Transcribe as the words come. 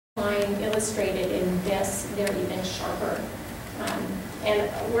line illustrated in this, they're even sharper.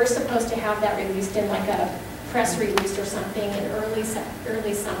 And we're supposed to have that released in like a press release or something in early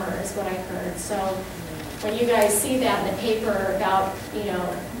summer is what I heard. So when you guys see that in the paper about, you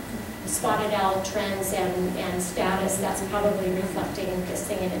know, spotted owl trends and status, that's probably reflecting this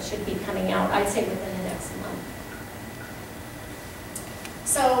thing, and it should be coming out, I'd say, within the next month.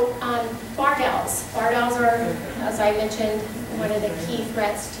 So barred owls. Barred owls are, as I mentioned, one of the key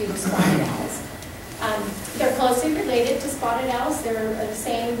threats to spotted owls. They're closely related to spotted owls. They're the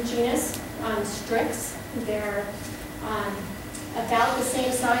same genus, Strix. They're about the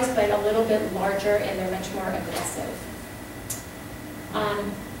same size, but a little bit larger, and they're much more aggressive.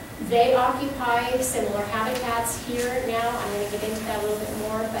 They occupy similar habitats here now. I'm going to get into that a little bit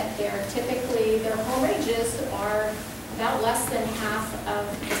more, but they're typically, their home ranges are about less than half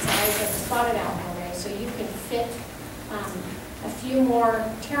of the size of the spotted owl home range. So you can fit a few more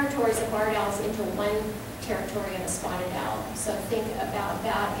territories of barred owls into one territory of a spotted owl. So think about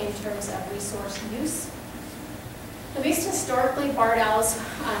that in terms of resource use. At least historically, barred owls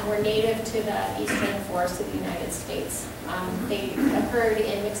were native to the eastern forests of the United States. They occurred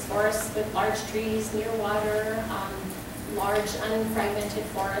in mixed forests with large trees near water, large unfragmented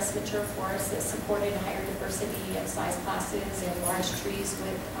forests, mature forests that supported higher diversity of size classes, and large trees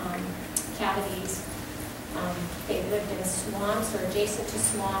with cavities. They lived in swamps or adjacent to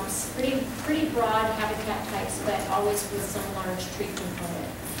swamps, pretty broad habitat types, but always with some large tree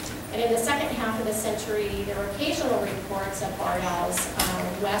component. And in the second half of the century, there were occasional reports of barred owls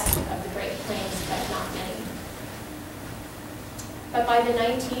west of the Great Plains, but not many. But by the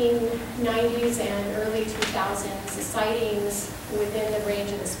 1990s and early 2000s, the sightings within the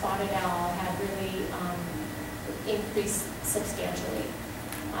range of the spotted owl had really increased substantially.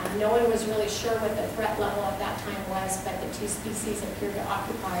 No one was really sure what the threat level at that time was, but the two species appeared to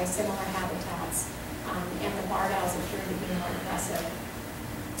occupy similar habitats, and the barred owls appeared to be more aggressive.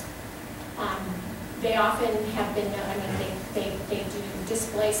 They often have been, they do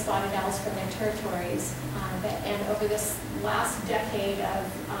displace spotted owls from their territories, and over this last decade of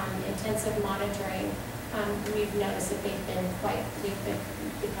intensive monitoring, we've noticed that they've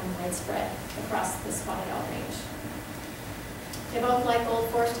become widespread across the spotted owl range. They both like old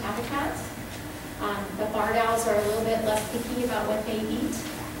forest habitats. The barred owls are a little bit less picky about what they eat.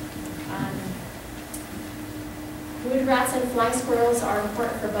 Wood rats and flying squirrels are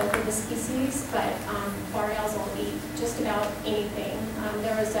important for both of the species, but barred owls will eat just about anything.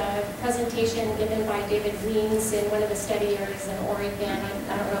 There was a presentation given by David Weens in one of the study areas in Oregon.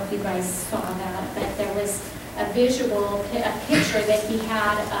 I don't know if you guys saw that, but there was a picture that he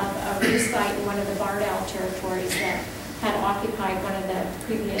had of a roost site in one of the barred owl territories that had occupied one of the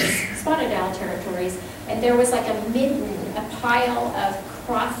previous spotted owl territories, and there was like a midden, a pile of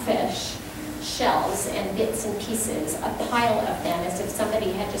crawfish shells and bits and pieces, a pile of them, as if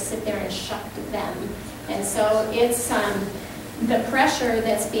somebody had just sit there and shucked them. And so it's the pressure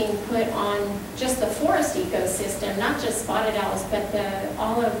that's being put on just the forest ecosystem, not just spotted owls, but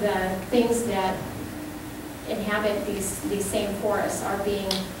all of the things that inhabit these same forests are being,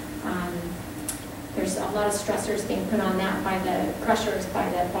 there's a lot of stressors being put on that by the pressures by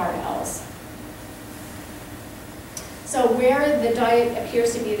the barred owls. So where the diet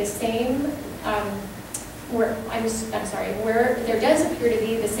appears to be the same, where there does appear to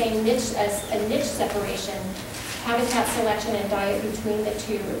be the same niche as a niche separation, habitat selection and diet between the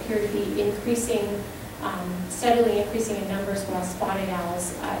two appear to be increasing, steadily increasing in numbers, while spotted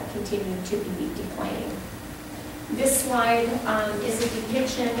owls continue to be declining. This slide is a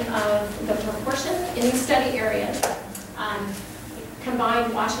depiction of the proportion in these study areas,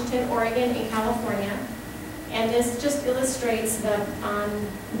 combined Washington, Oregon, and California. And this just illustrates the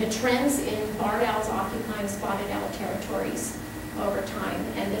trends in barred owls occupying spotted owl territories over time.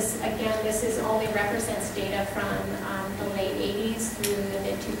 And this, again, only represents data from the late 80s through the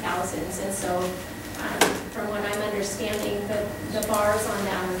mid 2000s. And so from what I'm understanding, the bars on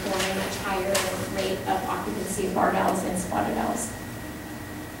that are going much higher than the rate of occupancy of barred owls and spotted owls.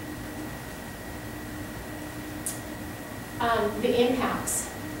 The impacts.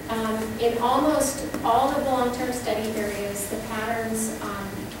 In almost all of the long-term study areas, the patterns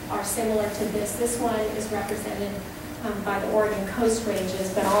are similar to this. This one is represented by the Oregon Coast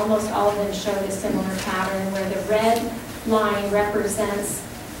Ranges, but almost all of them show a similar pattern, where the red line represents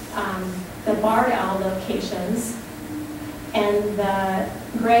the barred owl locations, and the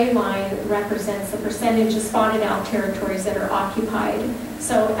gray line represents the percentage of spotted owl territories that are occupied.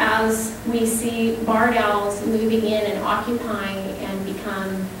 So as we see barred owls moving in and occupying and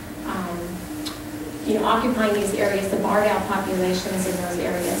become occupying these areas, the barred owl populations in those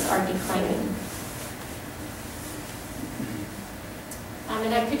areas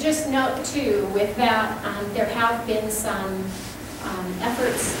And I could just note too, with that, there have been some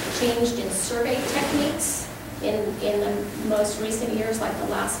efforts changed in survey techniques in the most recent years, like the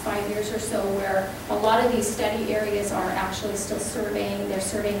last 5 years or so, where a lot of these study areas are actually still surveying. They're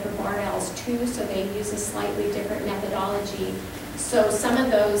surveying for barn owls too, so they use a slightly different methodology. So some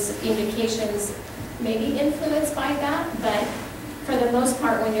of those indications may be influenced by that, but for the most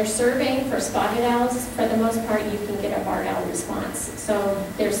part, when you're surveying for spotted owls, for the most part, you can get a barn owl response. So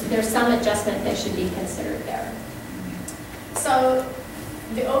there's some adjustment that should be considered there. So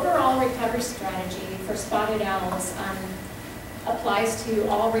the overall recovery strategy for spotted owls applies to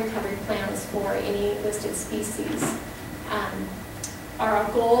all recovery plans for any listed species. Our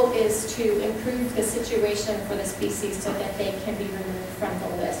goal is to improve the situation for the species so that they can be removed from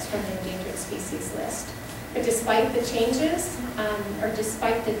the list, from the endangered species list. But despite the changes, or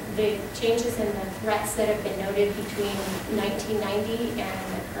despite the changes in the threats that have been noted between 1990 and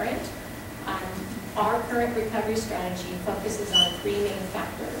the current, our current recovery strategy focuses on 3 main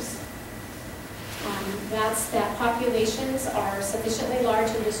factors. That's that populations are sufficiently large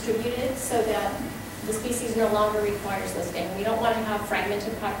and distributed so that the species no longer requires listing. We don't want to have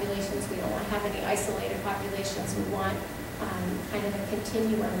fragmented populations. We don't want to have any isolated populations. We want kind of a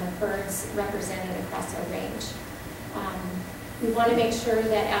continuum of birds represented across a range. We want to make sure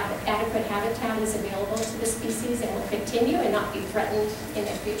that adequate habitat is available to the species and will continue and not be threatened in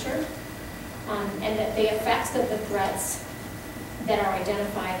the future. And that the effects of the threats that are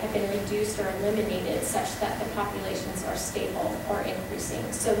identified have been reduced or eliminated such that the populations are stable or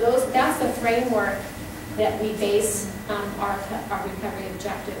increasing. So that's the framework that we base our recovery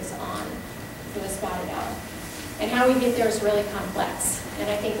objectives on for the spotted owl. And how we get there is really complex. And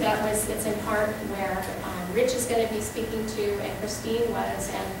I think it's in part where Rich is going to be speaking to and Christine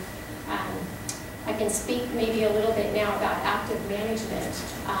was, and I can speak maybe a little bit now about active management.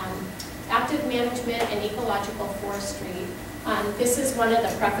 Active management and ecological forestry. This is one of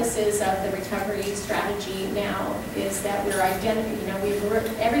the prefaces of the recovery strategy now, is that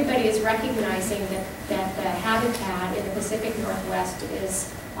everybody is recognizing that the habitat in the Pacific Northwest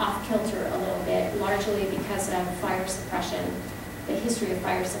is off kilter a little bit, largely because of fire suppression, the history of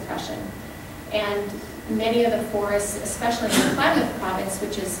fire suppression. And many of the forests, especially in the Klamath province,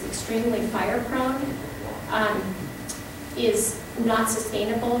 which is extremely fire prone, is not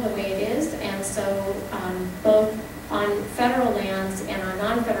sustainable the way it is. And so both on federal lands and on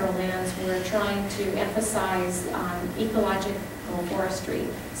non-federal lands, we're trying to emphasize ecological forestry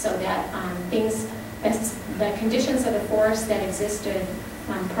so that the conditions of the forest that existed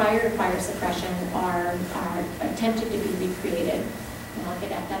prior to fire suppression are attempted to be recreated. And I'll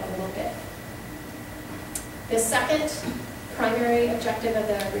get at that a little bit. The second primary objective of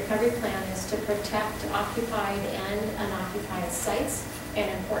the recovery plan is to protect occupied and unoccupied sites and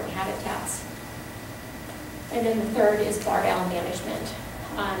important habitats. And then the third is barred owl management.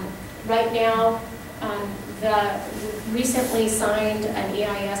 Right now, the recently signed an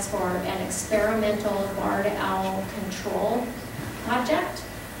EIS for an experimental barred owl control project,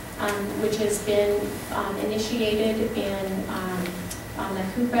 which has been initiated in the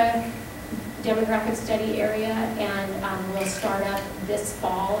Koopa demographic study area and will start up this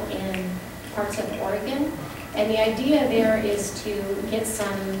fall in parts of Oregon. And the idea there is to get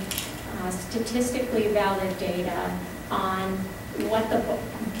some statistically valid data on what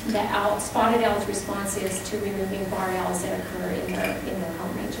the spotted owl's response is to removing barred owls that occur in their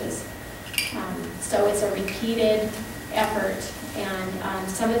home ranges. So it's a repeated effort, and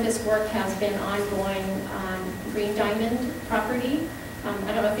some of this work has been ongoing on Green Diamond property.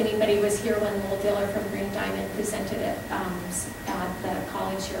 I don't know if anybody was here when Lowell Diller from Green Diamond presented it at the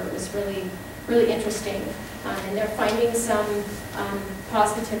college here. It was really, really interesting. And they're finding some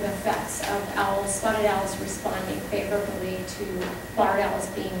positive effects of spotted owls responding favorably to barred owls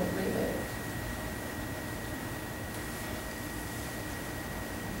being removed.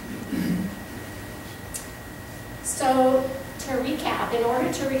 So to recap, in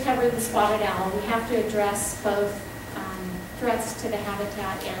order to recover the spotted owl, we have to address both threats to the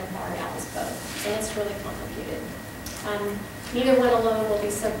habitat and barred owls both, and it's really complicated. Neither one alone will be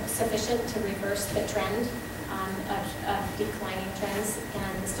sufficient to reverse the trend of declining trends,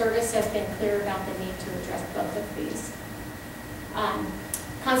 and the service has been clear about the need to address both of these.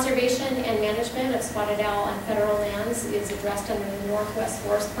 Conservation and management of spotted owl on federal lands is addressed under the Northwest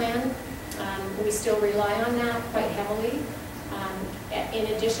Forest Plan. We still rely on that quite heavily. In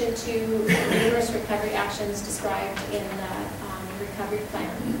addition to numerous recovery actions described in the recovery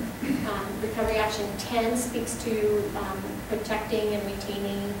plan. Recovery Action 10 speaks to protecting and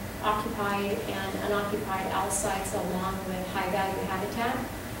retaining occupied and unoccupied owl sites along with high-value habitat.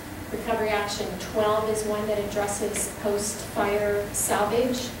 Recovery Action 12 is one that addresses post-fire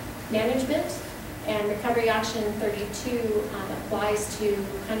salvage management. And Recovery Action 32 applies to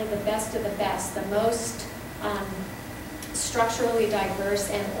kind of the best of the best, the most structurally diverse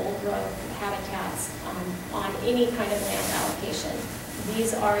and old growth habitats on any kind of land allocation.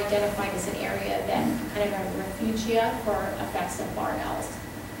 These are identified as an area that kind of are refugia for effects of barred owls.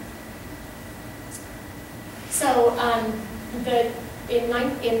 So in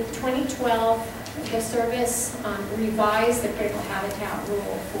 2012, the service revised the critical habitat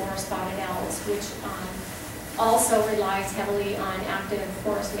rule for spotted owls, which also relies heavily on active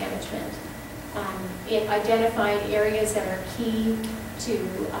forest management. It identified areas that are key to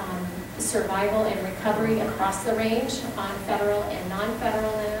survival and recovery across the range on federal and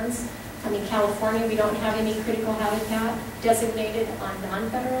non-federal lands. I mean, California, we don't have any critical habitat designated on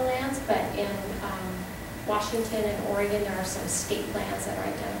non-federal lands, but in Washington and Oregon, there are some state lands that are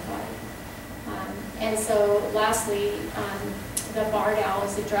identified. And so lastly, the barred owl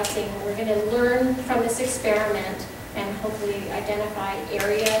is addressing, we're going to learn from this experiment and hopefully identify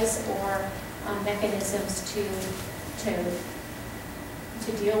areas or mechanisms to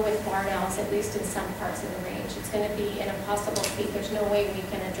deal with barred owls, at least in some parts of the range. It's going to be an impossible feat. There's no way we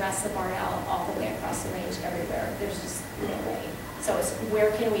can address the barred owl all the way across the range everywhere. There's just no way. So it's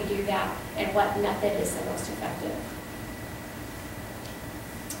where can we do that and what method is the most effective?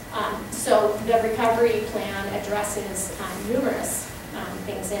 So the recovery plan addresses numerous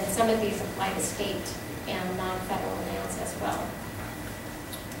things, and some of these apply to state and non-federal lands as well.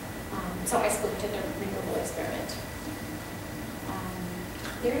 So I spoke to the removal experiment.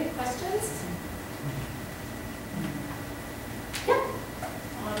 Are there any questions? Yeah.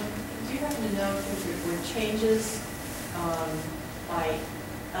 Do you happen to know if there were changes by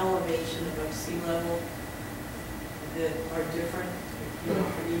elevation above sea level that are different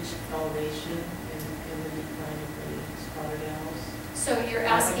for each elevation in the decline of the spotted owls? So you're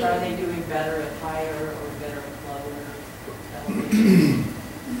asking... Like, are they doing better at higher or better at lower elevation?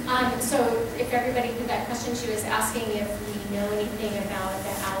 So if everybody heard that question, she was asking if we know anything about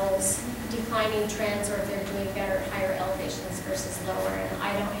the owls' declining trends or if they're doing better at higher elevations versus lower, and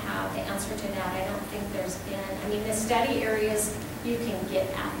I don't have the answer to that. I don't think there's been, I mean, the study areas, you can get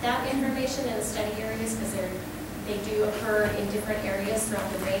at that information in the study areas because they do occur in different areas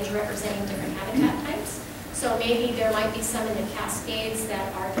throughout the range representing different habitat types. So maybe there might be some in the Cascades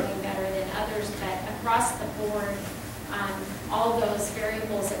that are doing better than others, but across the board, all those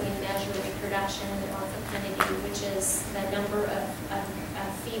variables that we measure, reproduction or fecundity, which is the number of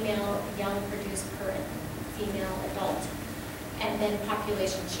female young produced per female adult, and then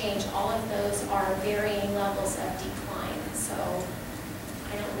population change, all of those are varying levels of decline. So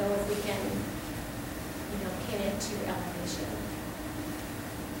I don't know if we can, pin it to elevation.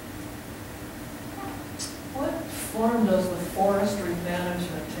 What form does the forestry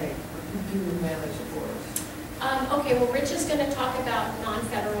management take? What do you manage the forest? Okay, well, Rich is going to talk about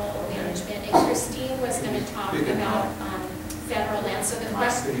non-federal management, and Christine was going to talk about federal land. So the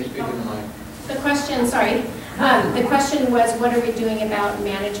question was, what are we doing about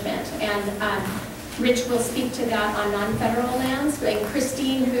management? And Rich will speak to that on non-federal lands. And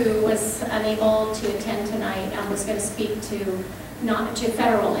Christine, who was unable to attend tonight, was going to speak to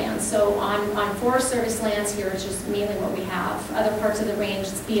federal lands. So on Forest Service lands here is just mainly what we have. Other parts of the range,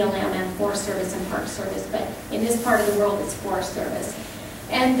 it's BLM and Forest Service and Park Service, but in this part of the world, it's Forest Service.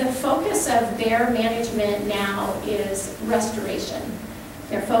 And the focus of their management now is restoration.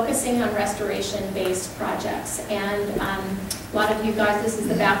 They're focusing on restoration-based projects. And a lot of you guys, this is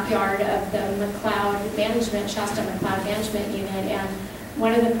the backyard of the McLeod Management, Shasta McLeod Management Unit. And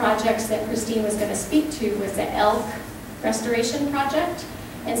one of the projects that Christine was going to speak to was the elk restoration project.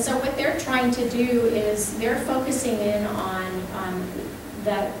 And so what they're trying to do is they're focusing in on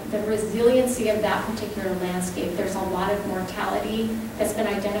the resiliency of that particular landscape. There's a lot of mortality that's been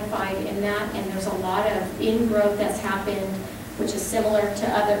identified in that, and there's a lot of ingrowth that's happened, which is similar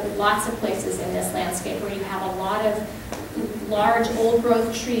to lots of places in this landscape where you have a lot of large old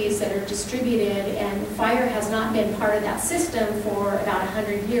growth trees that are distributed, and fire has not been part of that system for about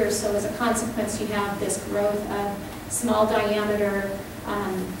 100 years. So as a consequence, you have this growth of small diameter,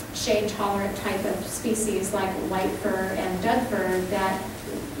 shade-tolerant type of species like white fir and Doug fir that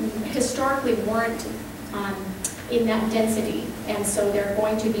historically weren't in that density. And so they're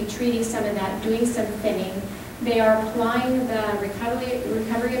going to be treating some of that, doing some thinning. They are applying the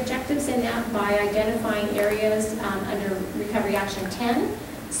recovery objectives in that by identifying areas under Recovery Action 10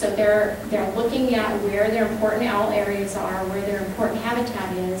 So they're looking at where their important owl areas are, where their important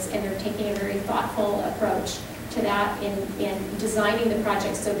habitat is, and they're taking a very thoughtful approach to that in designing the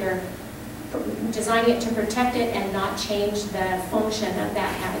project. So they're designing it to protect it and not change the function of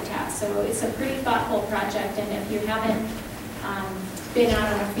that habitat. So it's a pretty thoughtful project, and if you haven't been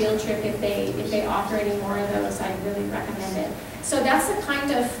out on a field trip, if they offer any more of those, I'd really recommend it. So that's the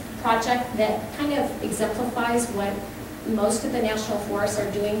kind of project that kind of exemplifies what most of the national forests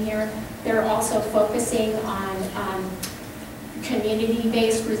are doing here. They're also focusing on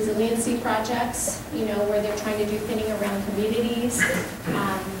community-based resiliency projects, you know, where they're trying to do thinning around communities.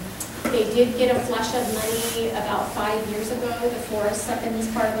 They did get a flush of money about 5 years ago, the forests up in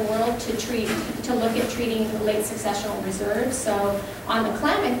this part of the world, to look at treating late successional reserves. So on the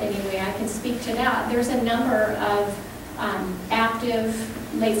Klamath anyway, I can speak to that. There's a number of active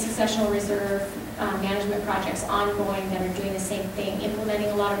late successional reserve management projects ongoing that are doing the same thing, implementing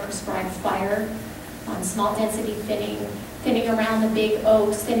a lot of prescribed fire, small density thinning around the big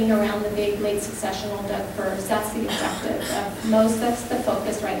oaks, thinning around the big late successional Doug firs. That's the objective of most, that's the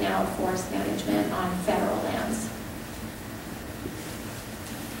focus right now of forest management on federal lands.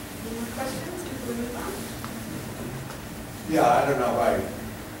 Any more questions before we move on? Yeah, I don't know if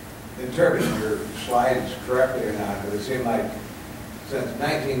I interpreted your slides correctly or not, but it seemed like since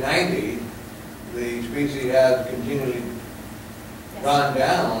 1990, the species has continually gone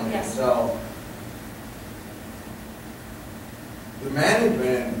down. Yes. So the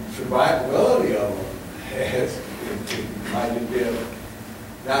management and survivability of them it might just be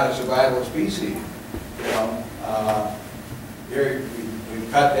not a survival species. You know, here we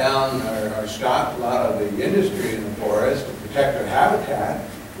cut down or stopped a lot of the industry in the forest to protect their habitat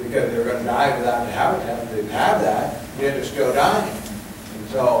because they're going to die without the habitat. If they have that, yet they're still dying. And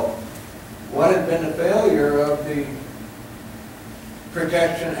so, what has been the failure of the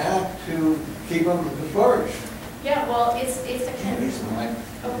Protection Act to keep them to flourish? Yeah, well, it's a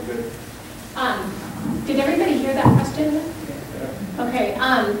Good. Did everybody hear that question? Okay,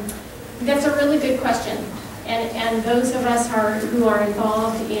 that's a really good question. And those of us who are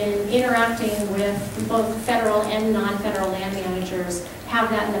involved in interacting with both federal and non-federal land managers have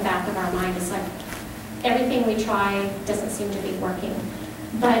that in the back of our mind. It's like everything we try doesn't seem to be working.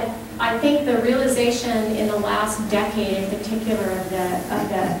 But I think the realization in the last decade in particular of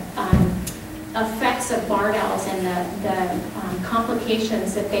the effects of barred owls and the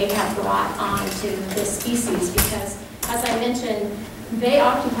complications that they have brought on to this species, because as I mentioned, they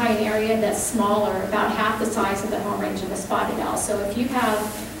occupy an area that's smaller, about half the size of the home range of a spotted owl. So if you have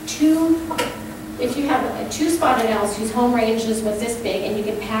two spotted owls whose home range was this big, and you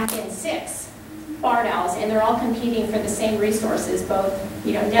can pack in 6 barred owls, and they're all competing for the same resources, both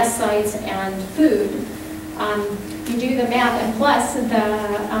nest sites and food. You do the math, and plus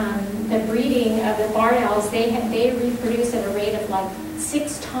the breeding of the barred owls, they reproduce at a rate of like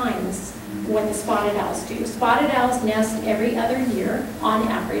 6 times what the spotted owls do. Spotted owls nest every other year on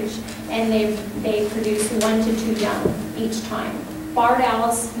average, and they produce 1 to 2 young each time. Barred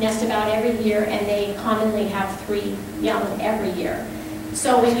owls nest about every year, and they commonly have 3 young every year.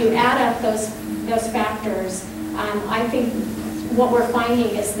 So when you add up those factors, I think what we're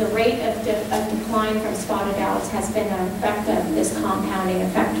finding is the rate of decline from spotted owls has been an effect of this compounding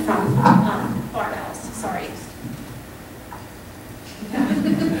effect from barred owls. Sorry.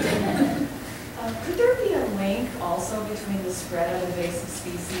 Could there be a link also between the spread of invasive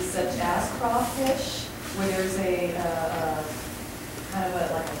species such as crawfish, where there's a kind of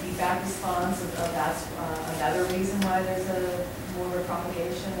like a feedback response of that's another reason why there's more of a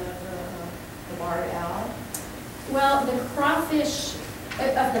propagation of the barred owl? Well, the crawfish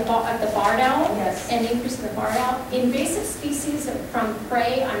of the barred owl, yes, and the increase in the barred owl. Invasive species from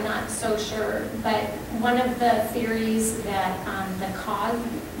prey, I'm not so sure, but one of the theories that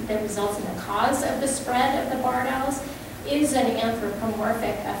that results in the cause of the spread of the barred owls is an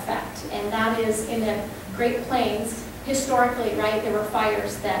anthropomorphic effect, and that is in the Great Plains. Historically, right, there were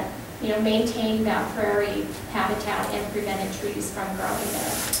fires that maintained that prairie habitat and prevented trees from growing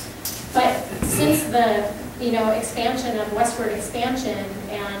there. But since the expansion of westward expansion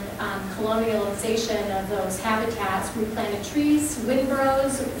and colonialization of those habitats, we planted trees,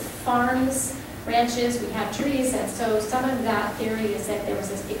 windrows, farms, ranches, we have trees, and so some of that theory is that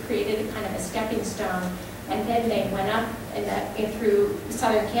it created a kind of a stepping stone, and then they went up through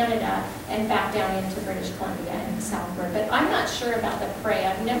southern Canada and back down into British Columbia and southward. But I'm not sure about the prey.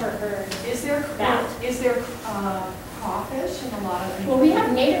 I've never heard Is there that. Is there crawfish in a lot of? Well, we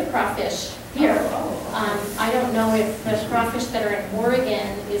have native crawfish here. Oh. I don't know if the crawfish that are in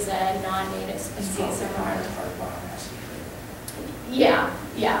Oregon is a non-native species or not. Yeah,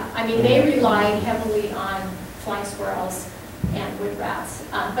 Yeah, I mean, they relied heavily on flying squirrels and wood rats.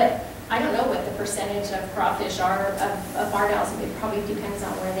 But I don't know what the percentage of crawfish are of barred owls. It probably depends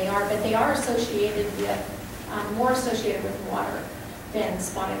on where they are, but they are associated with, more associated with water than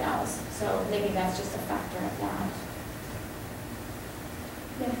spotted owls. So maybe that's just a factor of that.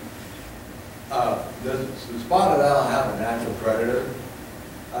 Yeah. Does the spotted owl have a natural predator?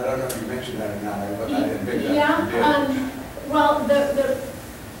 I don't know if you mentioned that or not, but I didn't pick that up. Yeah, well,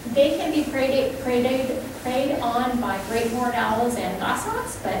 they can be preyed on by great horned owls and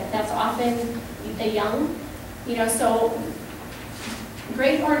goshawks, but that's often the young. You know, so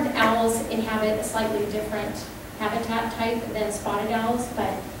great horned owls inhabit a slightly different habitat type than spotted owls,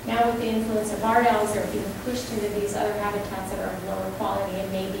 but now with the influence of barred owls, they're being pushed into these other habitats that are of lower quality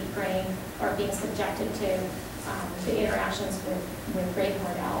and may be preying or being subjected to the interactions with great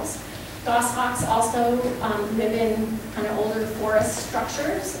horned owls. Goshawks also live in kind of older forest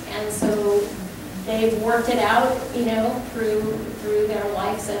structures, and so they've worked it out, you know, through their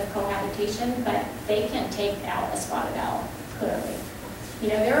lives of cohabitation, but they can take out a spotted owl, clearly. You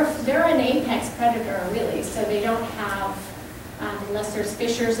know, they're an apex predator, really, so they don't have, unless there's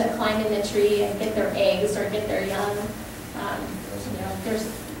fishers that climb in the tree and get their eggs or get their young, you know,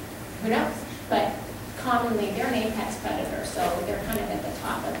 who knows? But commonly, they're an apex predator, so they're kind of at the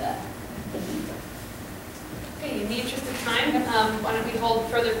top of the heap. Okay, in the interest of time, why don't we hold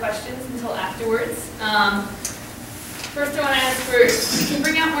further questions until afterwards. First, I want to ask for, you can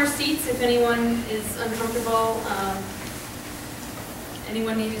bring out more seats if anyone is uncomfortable.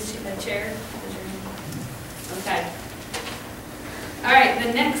 Anyone need a chair? Okay. All right,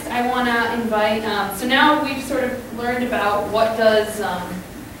 the next I want to invite, so now we've sort of learned about what does,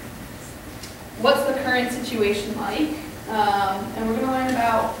 what's the current situation like, and we're going to learn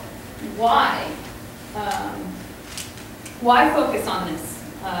about why focus on this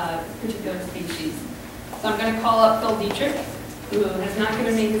particular species. So I'm going to call up Phil Dietrich, who has not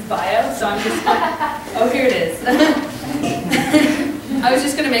given me his bio, so I'm just going to, oh, here it is. I was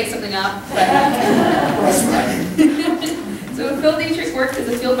just going to make something up. So Phil Dietrich worked as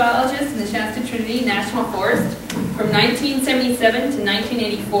a field biologist in the Shasta Trinity National Forest from 1977 to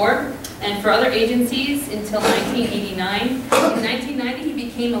 1984, and for other agencies until 1989. In 1990, he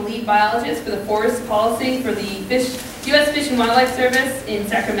became a lead biologist for the forest policy for the U.S. Fish and Wildlife Service in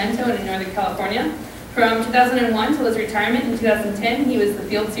Sacramento and in Northern California. From 2001 till his retirement in 2010, he was the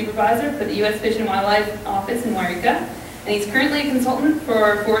field supervisor for the U.S. Fish and Wildlife Office in Wairika. And he's currently a consultant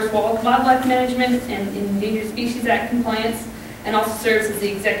for forest wildlife management and Endangered Species Act compliance, and also serves as the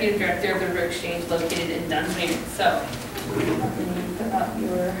executive director of the River Exchange located in Dunsmuir. So, let me put up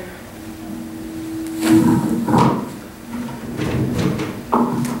your...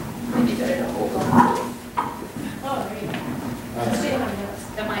 Maybe better to hold on. Oh, there you go.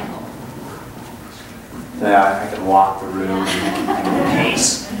 That might help. Yeah, I can walk the room and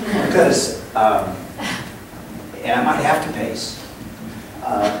pace, because, and I might have to pace.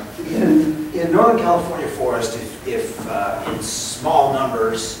 In Northern California forest, if in small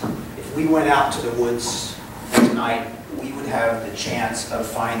numbers, if we went out to the woods tonight, we would have the chance of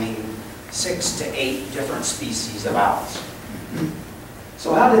finding 6 to 8 different species of owls.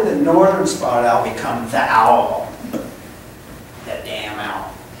 So how did the northern spotted owl become the owl? That damn owl.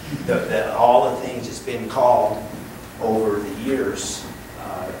 All the things it's been called over the years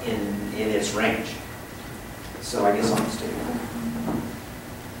in its range. So I guess I'll just take it.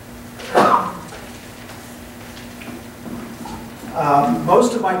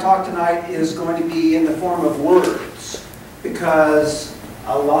 Most of my talk tonight is going to be in the form of words, because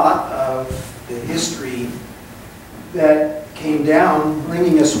a lot of the history that came down,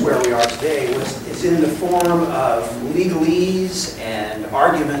 bringing us where we are today, is in the form of legalese and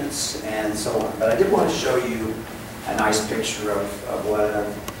arguments and so on. But I did want to show you a nice picture of what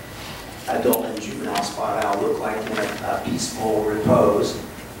an adult and juvenile spotted owl look like in a peaceful repose.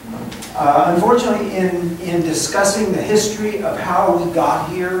 Unfortunately, in discussing the history of how we got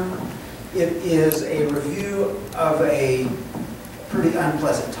here, it is a review of a pretty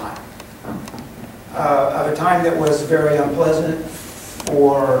unpleasant time. Of a time that was very unpleasant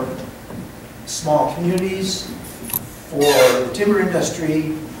for small communities, for the timber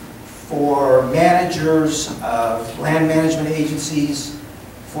industry, for managers of land management agencies,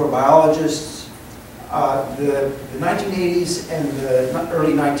 for biologists. The 1980s and the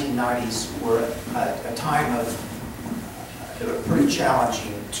early 1990s were a time that were pretty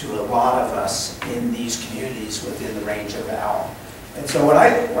challenging to a lot of us in these communities within the range of the owl. And so when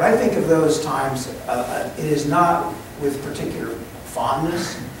I think of those times, it is not with particular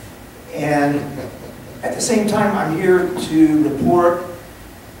fondness. And at the same time, I'm here to report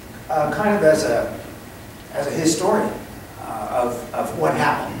kind of as a historian of what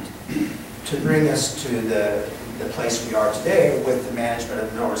happened to bring us to the place we are today with the management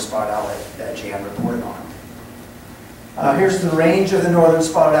of the northern spotted owl that Jan reported on. Here's the range of the northern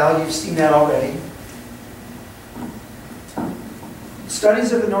spotted owl. You've seen that already.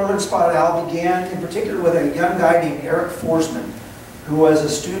 Studies of the northern spotted owl began in particular with a young guy named Eric Forsman, who was a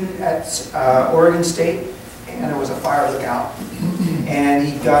student at Oregon State and was a fire lookout. And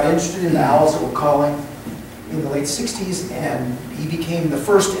he got interested in the owls that were calling in the late 60s, and he became the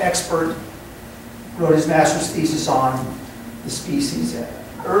first expert, wrote his master's thesis on the species.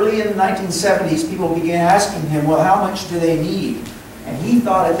 Early in the 1970s, people began asking him, well, how much do they need? And he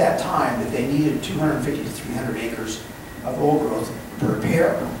thought at that time that they needed 250 to 300 acres of old growth per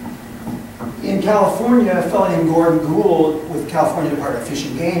pair. In California, a fellow named Gordon Gould with California Department of Fish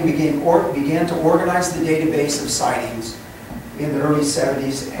and Game began to organize the database of sightings in the early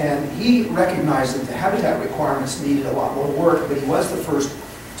 70s, and he recognized that the habitat requirements needed a lot more work, but he was the first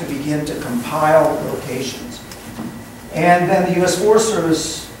to begin to compile locations. And then the U.S. Forest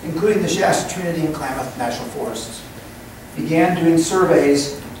Service, including the Shasta, Trinity, and Klamath National Forests, began doing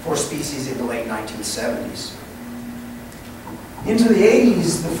surveys for species in the late 1970s. Into the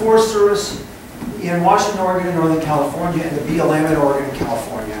 80s, the Forest Service in Washington, Oregon, and Northern California, and the BLM in Oregon and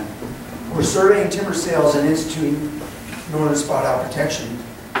California were surveying timber sales and instituting northern spotted owl protection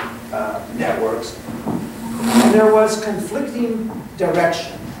networks. And there was conflicting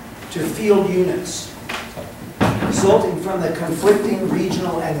direction to field units, resulting from the conflicting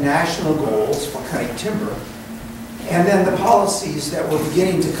regional and national goals for cutting timber, and then the policies that were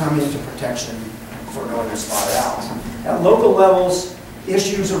beginning to come into protection for northern spotted owls. At local levels,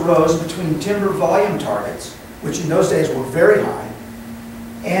 issues arose between timber volume targets, which in those days were very high,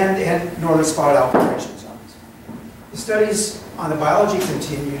 and northern spotted owl protection zones. The studies on the biology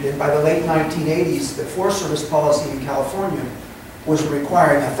continued, and by the late 1980s, the Forest Service policy in California was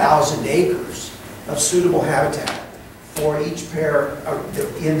requiring 1,000 acres of suitable habitat for each pair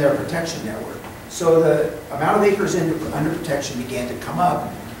in their protection network. So the amount of acres under protection began to come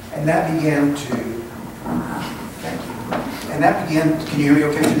up, and that began to, thank you, and that began, can you hear me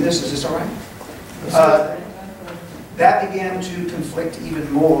okay through this? Is this all right? That began to conflict even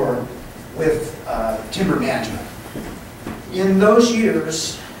more with timber management. In those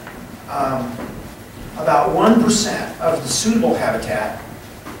years, about 1% of the suitable habitat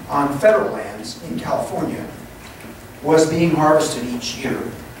on federal lands in California was being harvested each year,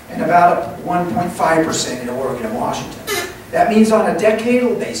 and about 1.5% in Oregon and Washington. That means on a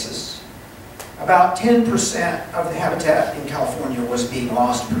decadal basis, about 10% of the habitat in California was being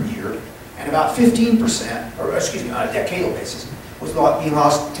lost per year, and about 15%, or excuse me, on a decadal basis, was being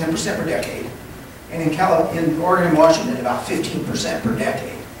lost 10% per decade. And in Oregon and Washington, about 15% per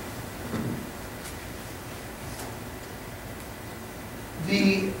decade.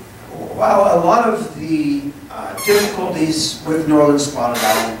 While a lot of the difficulties with northern spotted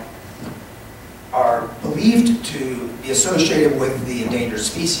owl are believed to be associated with the Endangered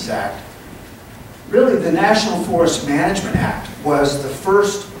Species Act, really the National Forest Management Act was the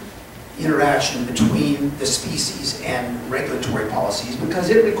first interaction between the species and regulatory policies, because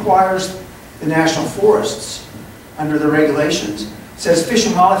it requires the national forests, under the regulations, says fish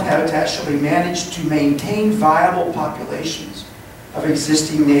and wildlife habitat shall be managed to maintain viable populations of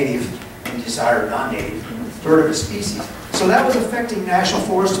existing native and desired non-native vertebrate species. So that was affecting national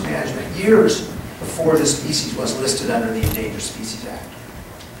forest management years before the species was listed under the Endangered Species Act.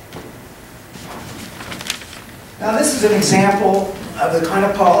 Now this is an example of the kind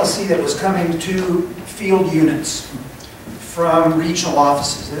of policy that was coming to field units from regional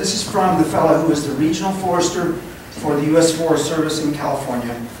offices. And this is from the fellow who was the regional forester for the U.S. Forest Service in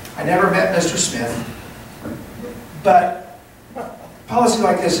California. I never met Mr. Smith, but policy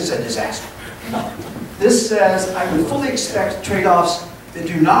like this is a disaster. This says, I would fully expect trade-offs that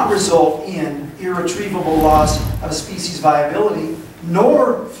do not result in irretrievable loss of a species viability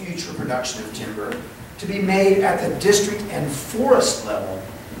nor future production of timber to be made at the district and forest level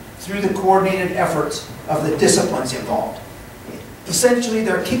through the coordinated efforts of the disciplines involved. Essentially,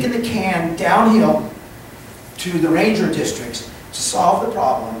 they're kicking the can downhill to the ranger districts to solve the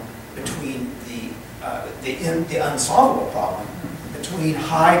problem between the unsolvable problem between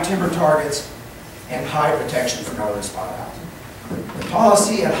high timber targets and high protection for northern spotted owls. The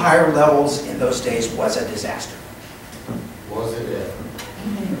policy at higher levels in those days was a disaster. Was it ever?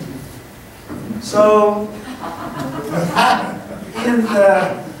 So, in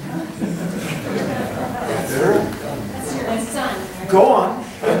the... My son. Go on.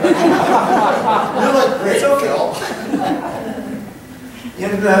 It's okay.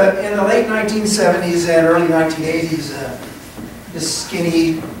 In the late 1970s and early 1980s, this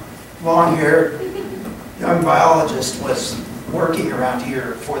skinny, long-haired young biologist was working around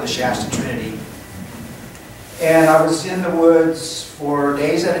here for the Shasta Trinity. And I was in the woods for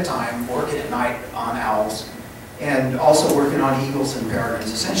days at a time, working at night on owls, and also working on eagles and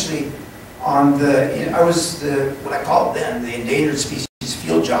peregrines. Essentially, I was what I called then the endangered species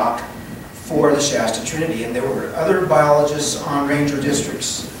field jock for the Shasta Trinity, and there were other biologists on ranger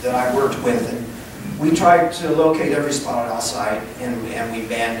districts that I worked with, and we tried to locate every spotted owl site, and we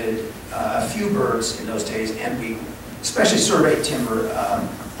banded a few birds in those days, and we especially surveyed timber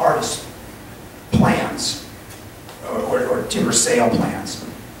harvest plans or timber sale plans.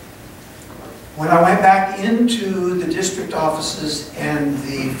 When I went back into the district offices and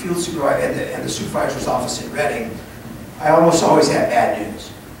the field supervisor and the supervisor's office in Reading, I almost always had bad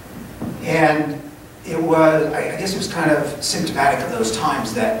news. And it was, I guess it was kind of symptomatic of those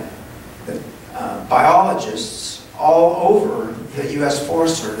times that biologists all over the U.S.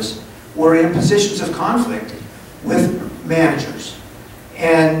 Forest Service were in positions of conflict with managers.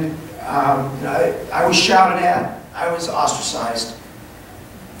 And I was shouted at, I was ostracized.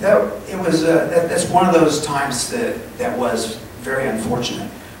 That's one of those times that was very unfortunate.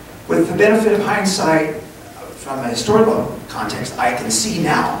 With the benefit of hindsight, from a historical context, I can see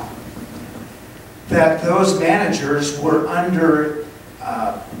now that those managers were under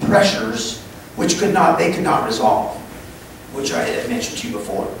pressures which they could not resolve, which I had mentioned to you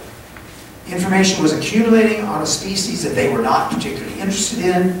before. Information was accumulating on a species that they were not particularly interested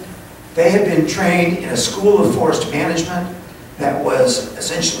in. They had been trained in a school of forest management that was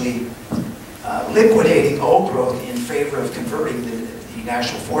essentially liquidating old growth in favor of converting the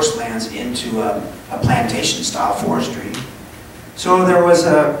national forest lands into a plantation-style forestry. So there was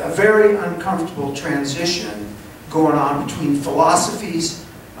a very uncomfortable transition going on between philosophies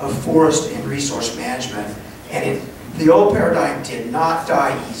of forest and resource management, and the old paradigm did not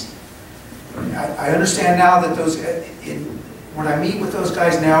die easy. I understand now that when I meet with those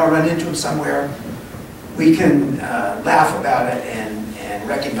guys now or run into them somewhere, we can laugh about it and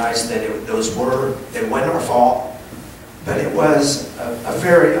recognize that it wasn't our fault, but it was a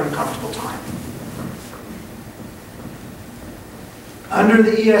very uncomfortable time. Under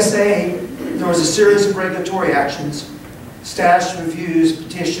the ESA, there was a series of regulatory actions, status reviews,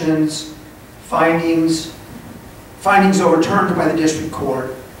 petitions, findings overturned by the district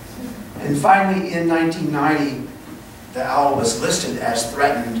court, and finally in 1990, the owl was listed as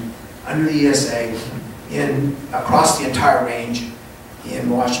threatened under the ESA across the entire range in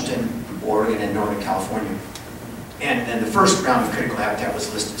Washington, Oregon, and Northern California. And then the first round of critical habitat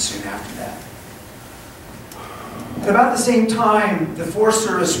was listed soon after that. At about the same time, the Forest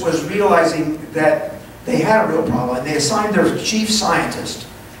Service was realizing that they had a real problem, and they assigned their chief scientist,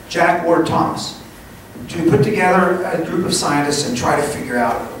 Jack Ward Thomas, to put together a group of scientists and try to figure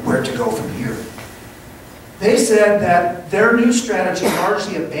out where to go from here. They said that their new strategy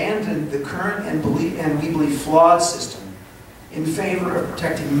largely abandoned the current and we believe flawed system in favor of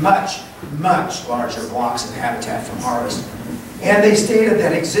protecting much, much larger blocks of habitat from harvest. And they stated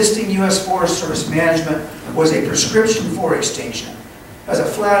that existing U.S. Forest Service management was a prescription for extinction. That was a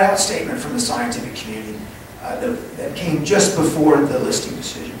flat-out statement from the scientific community that came just before the listing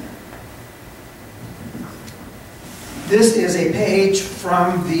decision. This is a page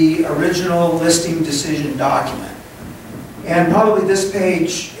from the original listing decision document. And probably this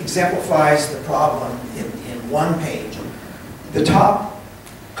page exemplifies the problem in one page. The top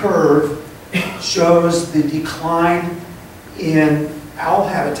curve shows the decline in owl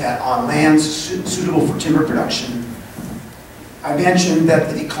habitat on lands suitable for timber production. I mentioned that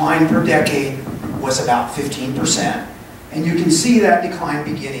the decline per decade was about 15%. And you can see that decline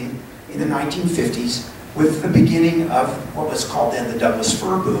beginning in the 1950s with the beginning of what was called then the Douglas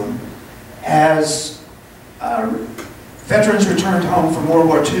fir boom. As veterans returned home from World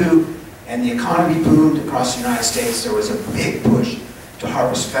War II and the economy boomed across the United States, there was a big push to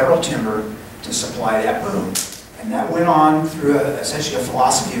harvest federal timber to supply that boom. And that went on through essentially a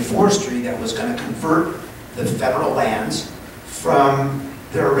philosophy of forestry that was going to convert the federal lands from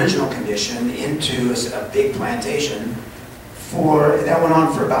their original condition into a big plantation. That went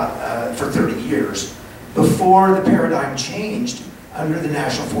on for about for 30 years before the paradigm changed under the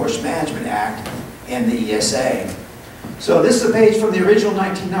National Forest Management Act and the ESA. So this is a page from the original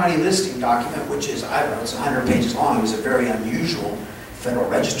 1990 listing document, which is, I don't know, it's 100 pages long. It was a very unusual Federal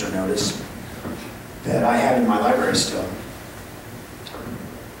Register notice that I have in my library still.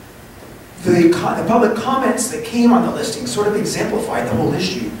 The public comments that came on the listing sort of exemplified the whole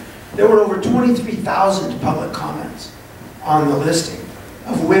issue. There were over 23,000 public comments on the listing.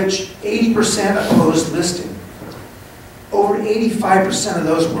 of which 80% opposed listing. Over 85% of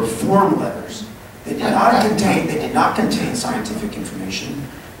those were form letters. They did not contain scientific information.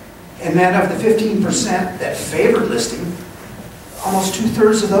 And then of the 15% that favored listing, almost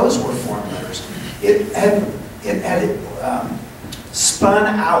 2/3 of those were form letters. It had spun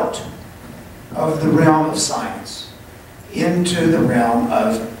out of the realm of science into the realm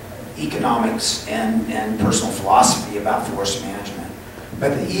of economics and personal philosophy about forest management.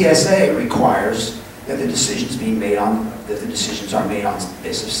 But the ESA requires that the decisions are made on the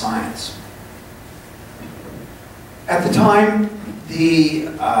basis of science. At the time, the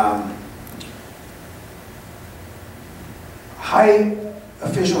high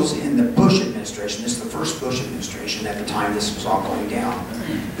officials in the Bush administration, this is the first Bush administration at the time this was all going down,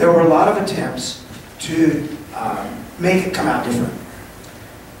 there were a lot of attempts to make it come out different.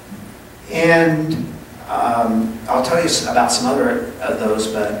 And I'll tell you about some other of those,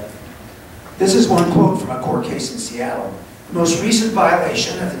 but this is one quote from a court case in Seattle. The most recent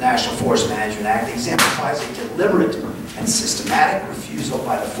violation of the National Forest Management Act exemplifies a deliberate and systematic refusal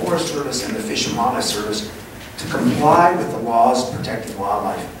by the Forest Service and the Fish and Wildlife Service to comply with the laws protecting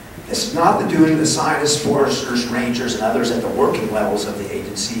wildlife. This is not the doing of the scientists, foresters, rangers, and others at the working levels of the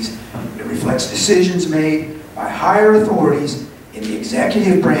agencies. It reflects decisions made by higher authorities in the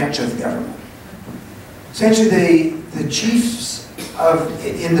executive branch of the government. Essentially, the chiefs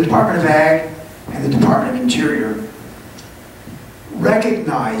in the Department of Ag and the Department of Interior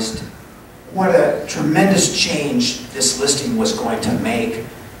recognized what a tremendous change this listing was going to make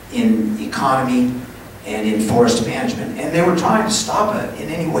in economy and in forest management. And they were trying to stop it in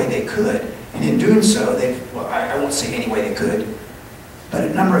any way they could. And in doing so, I won't say any way they could, but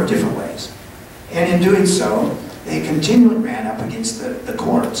a number of different ways. And in doing so, they continually ran up against the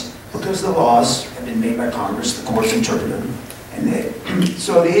courts because the laws had been made by Congress, the courts interpreted them. And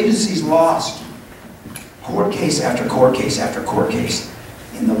so the agencies lost court case after court case after court case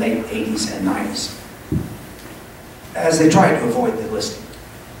in the late 80s and 90s as they tried to avoid the listing.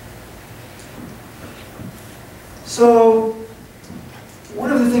 So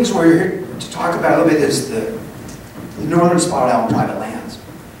one of the things we're here to talk about a little bit is the northern spotted owl private lands.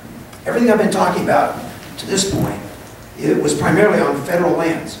 Everything I've been talking about to this point, it was primarily on federal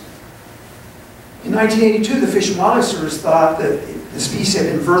lands. In 1982, the Fish and Wildlife Service thought that the species had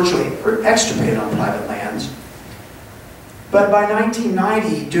been virtually extirpated on private lands. But by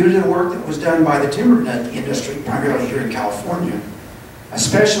 1990, due to the work that was done by the timber industry, primarily here in California,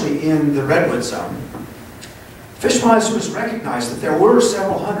 especially in the redwood zone, Fish and Wildlife Service recognized that there were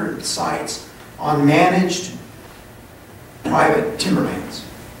several hundred sites on managed private timberlands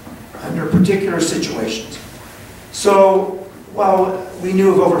under particular situations. So while we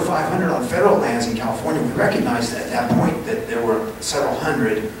knew of over 500 on federal lands in California, we recognized at that point that there were several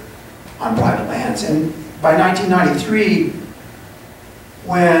hundred on private lands. And by 1993,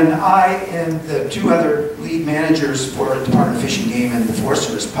 when I and the two other lead managers for the Department of Fish and Game and the Forest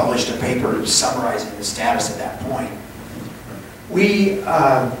Service published a paper summarizing the status at that point, we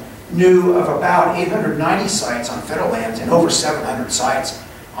knew of about 890 sites on federal lands and over 700 sites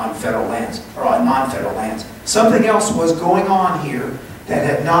on federal lands, or on non-federal lands. Something else was going on here that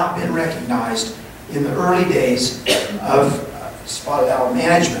had not been recognized in the early days of spotted owl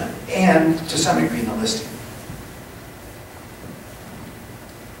management and to some degree in the listing.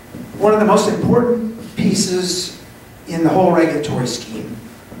 One of the most important pieces in the whole regulatory scheme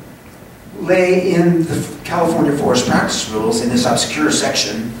lay in the California Forest Practice Rules in this obscure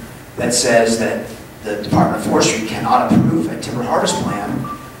section that says that the Department of Forestry cannot approve a timber harvest plan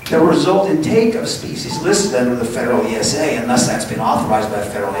that will result in take of species listed under the federal ESA unless that's been authorized by a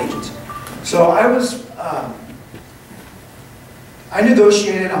federal agency. So I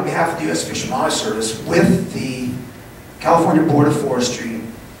negotiated on behalf of the U.S. Fish and Wildlife Service with the California Board of Forestry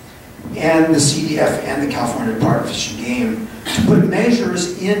and the CDF and the California Department of Fish and Game to put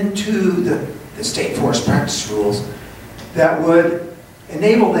measures into the state forest practice rules that would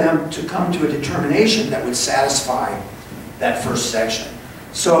enable them to come to a determination that would satisfy that first section.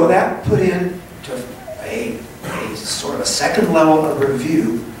 So that put into a sort of a second level of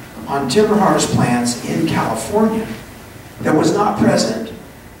review on timber harvest plans in California that was not present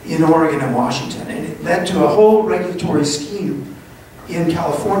in Oregon and Washington. And it led to a whole regulatory scheme in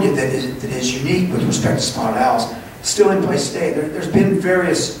California that is unique with respect to spotted owls, still in place today. There's been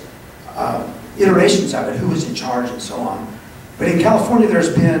various iterations of it, who was in charge and so on. But in California,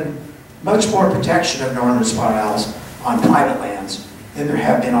 there's been much more protection of northern spotted owls on private lands than there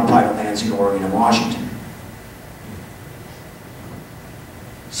have been on private lands in Oregon and Washington.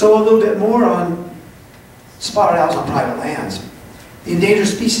 So a little bit more on spotted owls on private lands. The Endangered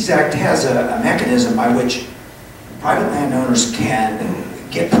Species Act has a mechanism by which private landowners can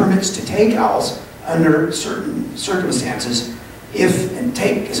get permits to take owls under certain circumstances, if, and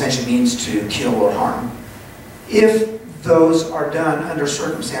take essentially means to kill or harm, if those are done under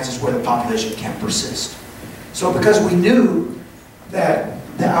circumstances where the population can persist. So because we knew that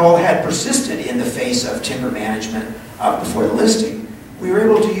the owl had persisted in the face of timber management before the listing, we were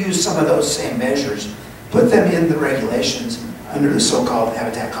able to use some of those same measures, put them in the regulations under the so-called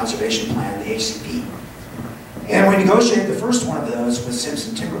Habitat Conservation Plan, the HCP. And we negotiated the first one of those with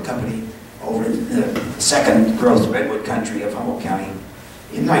Simpson Timber Company over in the second growth redwood country of Humboldt County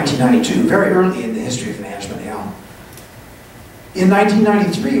in 1992, very early in the history of management of the owl. In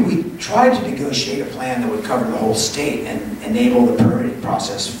 1993, we tried to negotiate a plan that would cover the whole state and enable the permitting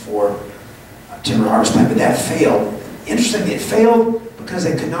process for a timber harvest plan, but that failed. Interestingly, it failed because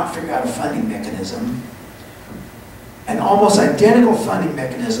they could not figure out a funding mechanism. An almost identical funding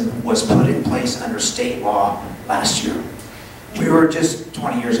mechanism was put in place under state law last year. We were just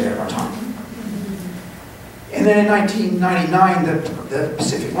 20 years ahead of our time. And then in 1999, the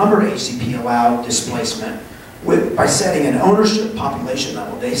Pacific Lumber HCP allowed displacement by setting an ownership population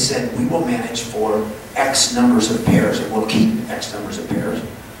level. They said, we will manage for X numbers of pairs, and we'll keep X numbers of pairs.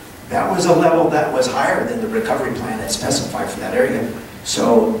 That was a level that was higher than the recovery plan that specified for that area.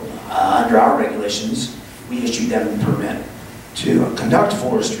 So under our regulations, we issued them a permit to conduct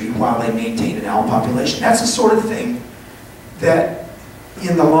forestry while they maintained an owl population. That's the sort of thing that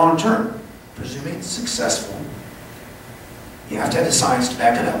in the long term, presuming it's successful, you have to have the science to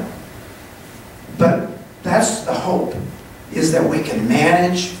back it up. But that's the hope, is that we can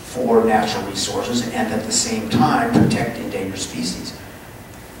manage for natural resources and at the same time protect endangered species.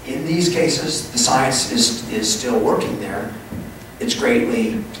 In these cases, the science is still working there. It's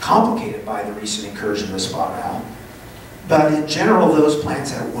greatly complicated by the recent incursion of the spotted owl. But in general, those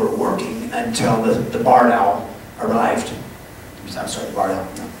plans that were working until the barred owl arrived. I'm sorry, the barred owl,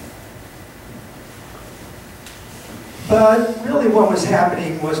 no. But really what was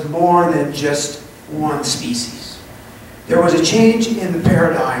happening was more than just one species. There was a change in the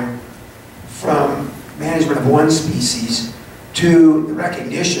paradigm from management of one species to the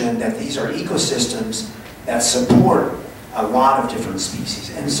recognition that these are ecosystems that support a lot of different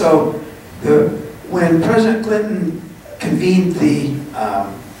species. And so when President Clinton convened the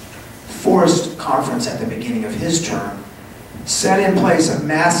forest conference at the beginning of his term, set in place a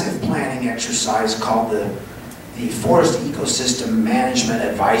massive planning exercise called the Forest Ecosystem Management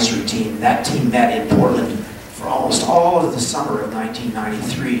Advisory Team. That team met in Portland for almost all of the summer of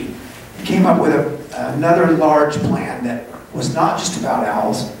 1993. It came up with another large plan that was not just about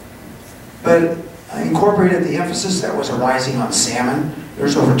owls, but incorporated the emphasis that was arising on salmon.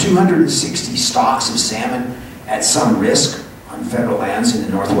 There's over 260 stocks of salmon at some risk on federal lands in the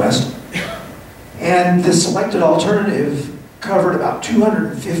Northwest. And the selected alternative covered about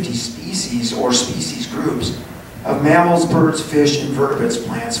 250 species or species groups of mammals, birds, fish, invertebrates,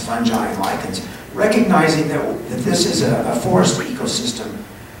 plants, fungi, and lichens, recognizing that this is a forest ecosystem.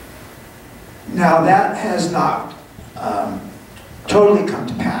 Now that has not totally come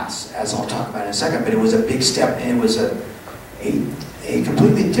to pass, as I'll talk about in a second, but it was a big step, and it was a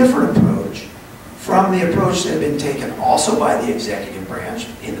completely different approach from the approach that had been taken also by the executive branch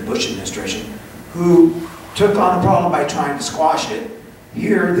in the Bush administration, who took on the problem by trying to squash it.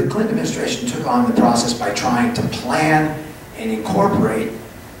 Here, the Clinton administration took on the process by trying to plan and incorporate.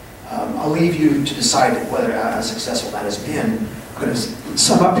 I'll leave you to decide whether how successful that has been. I'm going to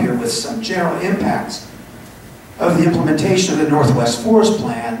sum up here with some general impacts of the implementation of the Northwest Forest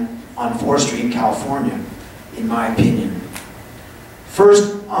Plan on forestry in California, in my opinion.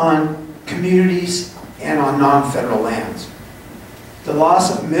 First, on communities and on non-federal lands. The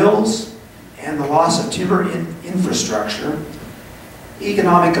loss of mills and the loss of timber infrastructure,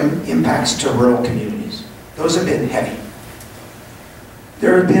 economic impacts to rural communities. Those have been heavy.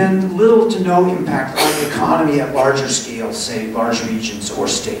 There have been little to no impact on the economy at larger scales, say large regions or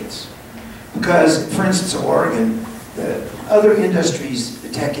states. Because, for instance, Oregon, the other industries, the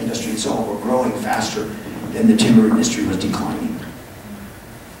tech industry and so on, were growing faster than the timber industry was declining.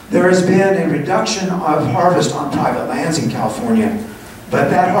 There has been a reduction of harvest on private lands in California, but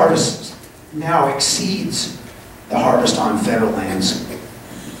that harvest now exceeds the harvest on federal lands.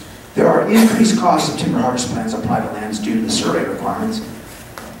 There are increased costs of timber harvest plans on private lands due to the survey requirements.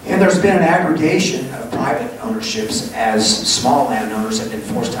 And there's been an aggregation of private ownerships as small landowners have been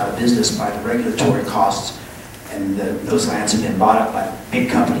forced out of business by the regulatory costs, and those lands have been bought up by big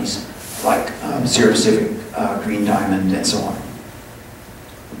companies like Sierra Pacific, Green Diamond, and so on.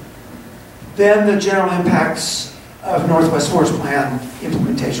 Then the general impacts of Northwest Forest Plan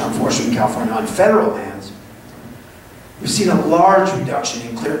implementation on forestry in California on federal lands, we've seen a large reduction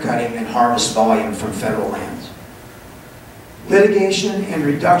in clear cutting and harvest volume from federal lands. Litigation and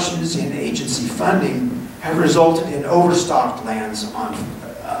reductions in agency funding have resulted in overstocked lands on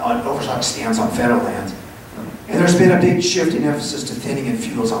overstocked stands on federal lands. And there's been a big shift in emphasis to thinning and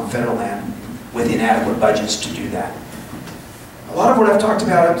fuels on federal land with inadequate budgets to do that. A lot of what I've talked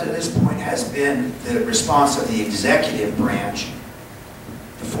about up to this point has been the response of the executive branch,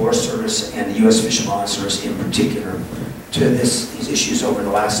 the Forest Service and the U.S. Fish and Wildlife Service in particular, to these issues over the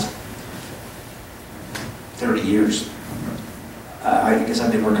last 30 years. I guess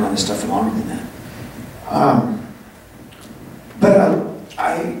I've been working on this stuff for longer than that.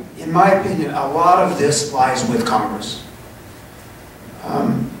 In my opinion, a lot of this lies with Congress.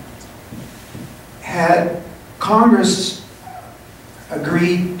 Had Congress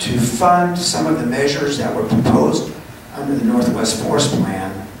agreed to fund some of the measures that were proposed under the Northwest Forest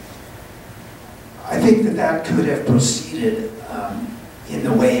Plan, I think that could have proceeded in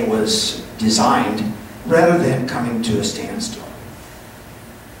the way it was designed, rather than coming to a standstill.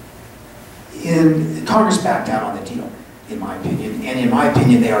 Congress backed out on the deal, in my opinion, and in my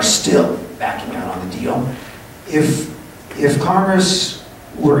opinion they are still backing out on the deal. If Congress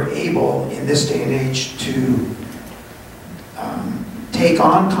were able in this day and age to take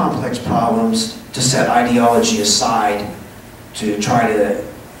on complex problems, to set ideology aside, to try to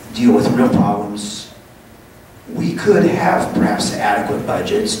deal with real problems, we could have perhaps adequate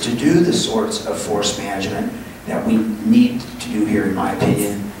budgets to do the sorts of forest management that we need to do here, in my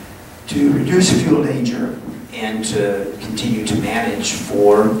opinion, to reduce fuel danger and to continue to manage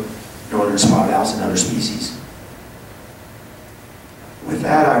for northern spotted owls and other species. With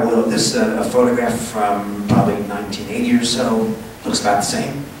that, this is a photograph from probably 1980 or so, looks about the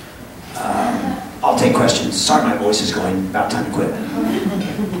same. I'll take questions. Sorry, my voice is going, about time to quit.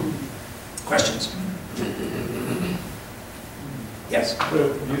 Questions? Yes?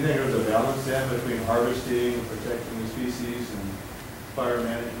 So, do you think there's a balance then between harvesting and protecting the species and fire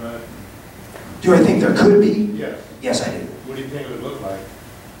management? Do I think there could be? Yes. Yes, I do. What do you think it would look like?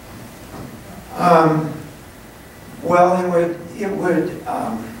 Well, it would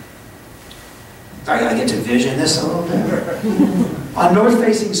I get to vision this a little bit. On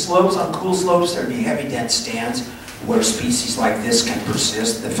north-facing slopes, on cool slopes, there'd be heavy, dense stands where species like this can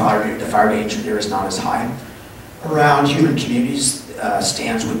persist. The fire danger there is not as high. Around human communities,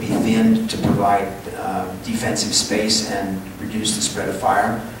 stands would be thinned to provide defensive space and reduce the spread of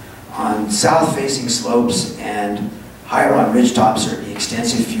fire. On south-facing slopes and higher on ridgetops, there would be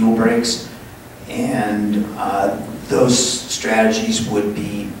extensive fuel breaks, and those strategies would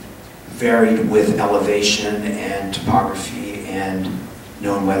be varied with elevation and topography and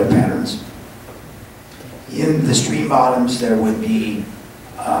known weather patterns. In the stream bottoms, there would be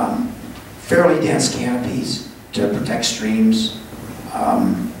fairly dense canopies to protect streams,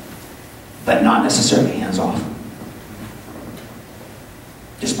 but not necessarily hands-off.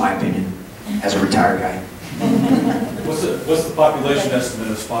 Just my opinion, as a retired guy. What's the population estimate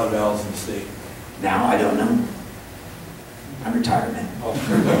of spotted owls in the state? Now, I don't know. I'm retired, man.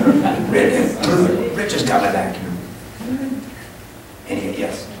 Rich just got my back. Anyway,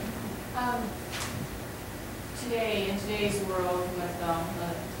 yes? In today's world, with the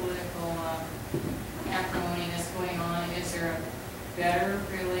political acrimony that's going on, is there a better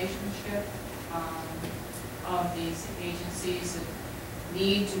relationship of these agencies that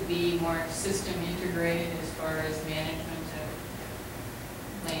need to be more system integrated as far as management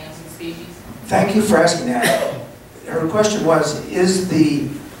of lands and species? Thank you for asking that. Her question was, is the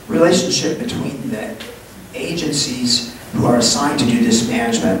relationship between the agencies who are assigned to do this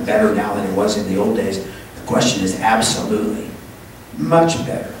management better now than it was in the old days? The question is absolutely, much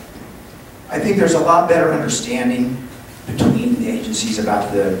better. I think there's a lot better understanding between the agencies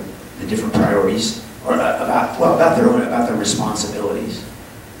about the different priorities, or about their responsibilities.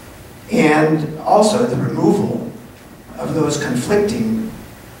 And also the removal of those conflicting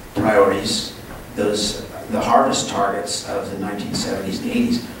priorities, the harvest targets of the 1970s and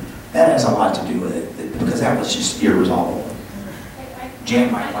 80s, that has a lot to do with it, because that was just irresolvable.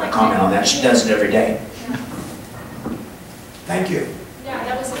 Jan might want to comment on that. She does it every day. Thank you. Yeah,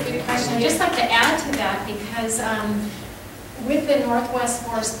 that was a good question. I'd just like to add to that, because with the Northwest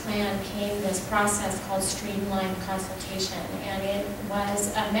Forest Plan came this process called streamlined consultation, and it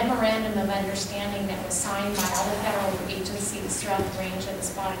was a memorandum of understanding that was signed by all the federal agencies throughout the range of the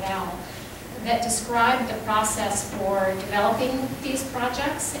spotted owl that described the process for developing these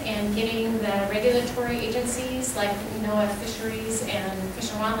projects and getting the regulatory agencies like NOAA Fisheries and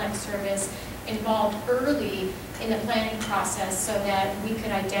Fish and Wildlife Service involved early in the planning process so that we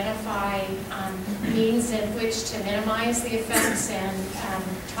could identify means in which to minimize the effects and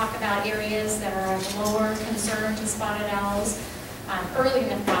talk about areas that are of lower concern to spotted owls early in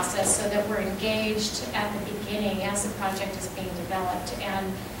the process so that we're engaged at the beginning as the project is being developed.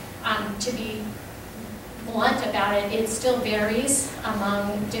 And to be blunt about it, it still varies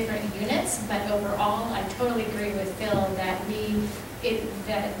among different units, but overall, I totally agree with Phil that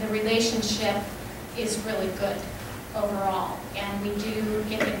that the relationship is really good overall. And we do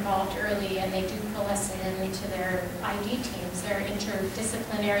get involved early, and they do pull us into their ID teams, their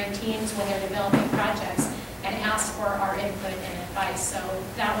interdisciplinary teams when they're developing projects, and ask for our input and advice. So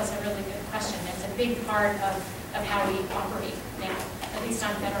that was a really good question. It's a big part of how we operate now, at least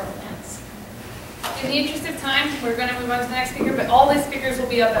on federal lands. In the interest of time, we're going to move on to the next speaker, but all the speakers will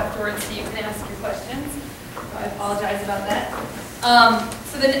be up afterwards, so you can ask your questions. So I apologize about that.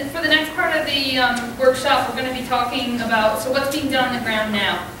 For the next part of the workshop, we're going to be talking about, so what's being done on the ground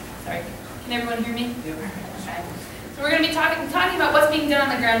now. Sorry, can everyone hear me? Yeah. Okay. So we're going to be talking about what's being done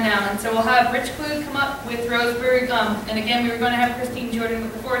on the ground now, and so we'll have Rich Kluge come up with Roseburg, and again, we were going to have Christine Jordan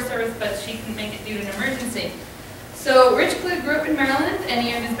with the Forest Service, but she couldn't make it due to an emergency. So Rich Kluge grew up in Maryland, and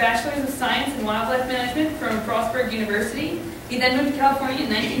he earned his Bachelor's of Science in Wildlife Management from Frostburg University. He then moved to California in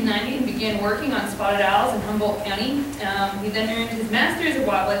 1990 and began working on spotted owls in Humboldt County. He then earned his Master's of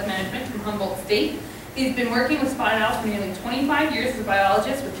Wildlife Management from Humboldt State. He's been working with spotted owls for nearly 25 years as a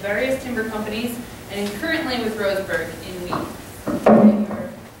biologist with various timber companies, and is currently with Roseburg in Wheat.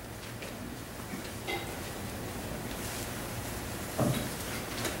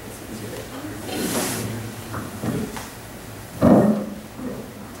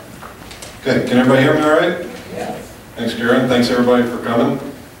 Okay, can everybody hear me all right? Yeah. Thanks, Karen. Thanks, everybody, for coming.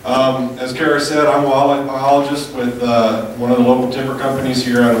 As Kara said, I'm a wildlife biologist with one of the local timber companies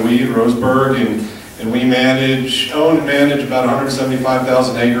here out of Weed, Roseburg, and we own and manage about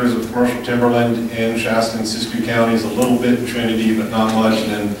 175,000 acres of commercial timberland in Shasta and Siskiyou counties, a little bit in Trinity, but not much.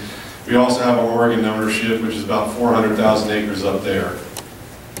 And then we also have an Oregon ownership, which is about 400,000 acres up there.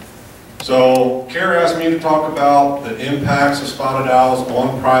 So Kara asked me to talk about the impacts of spotted owls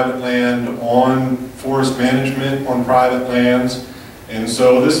on private land, on forest management on private lands. And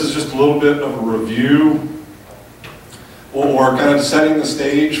so this is just a little bit of a review or kind of setting the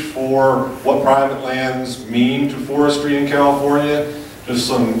stage for what private lands mean to forestry in California. Just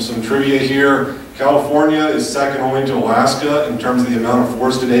some trivia here. California is second only to Alaska in terms of the amount of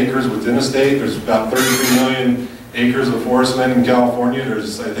forested acres within a state. There's about 33 million acres of forest land in California.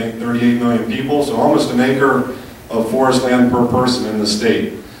 There's, I think, 38 million people, so almost an acre of forest land per person in the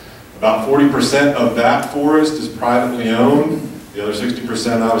state. About 40% of that forest is privately owned. The other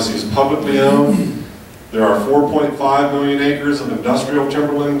 60% obviously is publicly owned. There are 4.5 million acres of industrial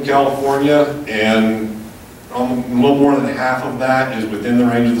timberland in California, and a little more than half of that is within the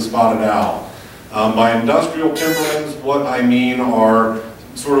range of the spotted owl. By industrial timberlands, what I mean are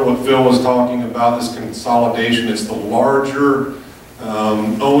sort of what Phil was talking about, this consolidation. It's the larger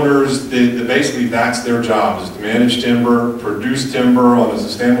owners that basically that's their job, is to manage timber, produce timber on a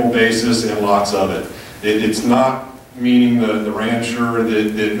sustainable basis, and lots of it. It's not meaning the rancher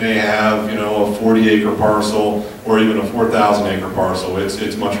that may have, you know, a 40-acre parcel or even a 4,000-acre parcel.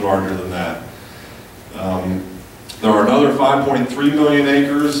 It's much larger than that. There are another 5.3 million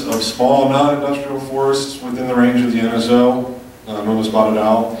acres of small non-industrial forests within the range of the NSO. Known as spotted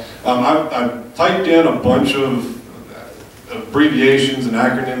owl. I've typed in a bunch of abbreviations and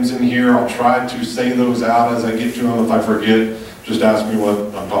acronyms in here. I'll try to say those out as I get to them. If I forget, just ask me what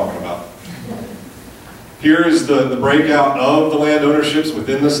I'm talking about. Here is the breakout of the land ownerships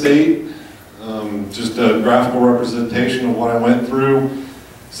within the state. Just a graphical representation of what I went through.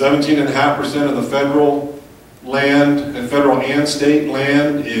 17.5% of the federal land, and federal and state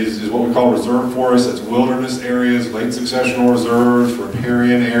land, is what we call reserve forests. That's wilderness areas, late successional reserves,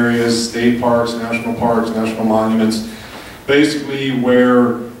 riparian areas, state parks, national monuments. Basically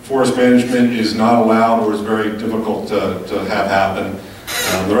where forest management is not allowed or is very difficult to have happen.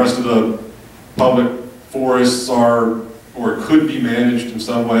 The rest of the public forests are or could be managed in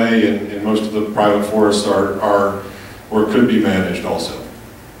some way, and most of the private forests are or could be managed also.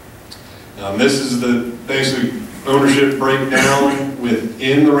 This is the basic ownership breakdown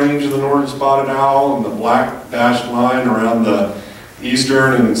within the range of the northern spotted owl, and the black dashed line around the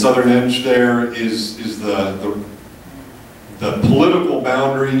eastern and southern edge there is the political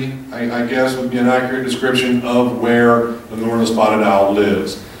boundary, I guess would be an accurate description of where the northern spotted owl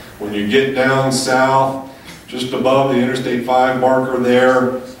lives. When you get down south, just above the Interstate 5 marker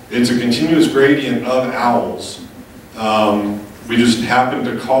there, it's a continuous gradient of owls. We just happen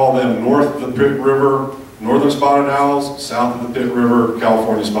to call them north of the Pitt River, northern spotted owls, south of the Pitt River,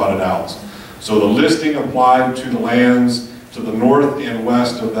 California spotted owls. So the listing applied to the lands to the north and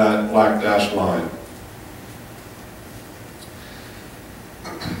west of that black dashed line.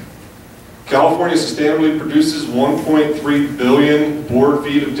 California sustainably produces 1.3 billion board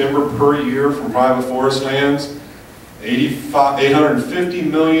feet of timber per year from private forest lands. 850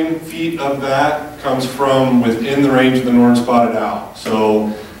 million feet of that comes from within the range of the northern spotted owl.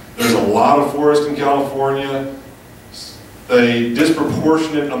 So there's a lot of forest in California. A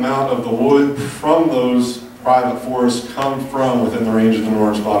disproportionate amount of the wood from those private forests come from within the range of the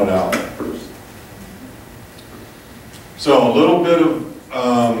northern spotted owl. So a little bit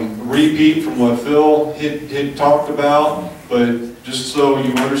of repeat from what Phil had talked about, but just so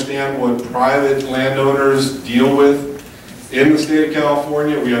you understand what private landowners deal with in the state of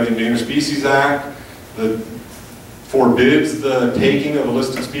California, we have the Endangered Species Act that forbids the taking of a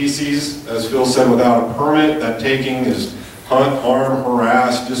listed species, as Phil said, without a permit. That taking is hunt, harm,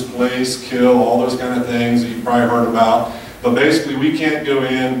 harass, displace, kill, all those kind of things that you've probably heard about. But basically, we can't go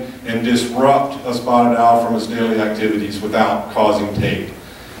in and disrupt a spotted owl from its daily activities without causing take.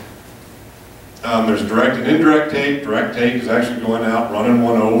 There's direct and indirect take. Direct take is actually going out, running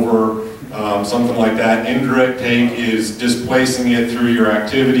one over, something like that. Indirect take is displacing it through your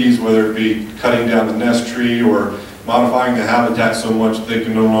activities, whether it be cutting down the nest tree or modifying the habitat so much that they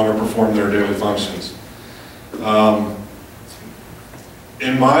can no longer perform their daily functions.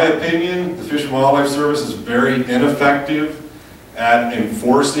 In my opinion, the Fish and Wildlife Service is very ineffective at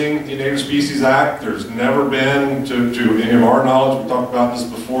enforcing the Endangered Species Act. There's never been, to any of our knowledge, we talked about this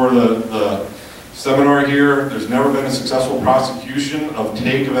before the seminar here, there's never been a successful prosecution of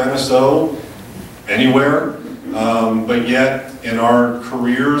take of NSO anywhere. But yet, in our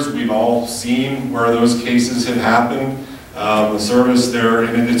careers, we've all seen where those cases have happened. The service there,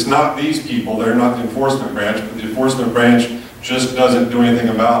 and it's not these people, they're not the enforcement branch, but the enforcement branch just doesn't do anything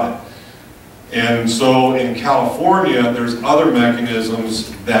about it. And so in California, there's other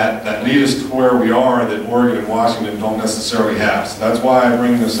mechanisms that lead us to where we are that Oregon and Washington don't necessarily have. So that's why I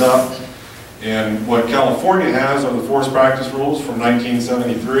bring this up. And what California has are the Forest Practice Rules from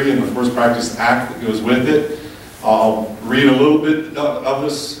 1973 and the Forest Practice Act that goes with it. I'll read a little bit of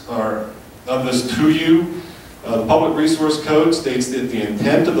this to you. The Public Resource Code states that the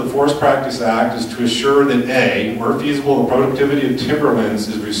intent of the Forest Practice Act is to assure that A, where feasible, the productivity of timberlands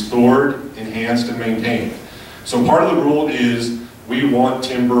is restored, enhanced, and maintained. So part of the rule is we want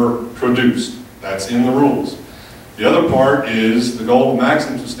timber produced. That's in the rules. The other part is the goal of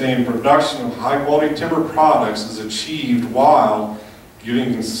maximum sustained production of high-quality timber products is achieved while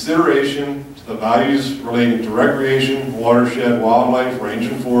giving consideration to the values relating to recreation, watershed, wildlife, range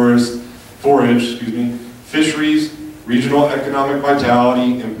and forage, fisheries, regional economic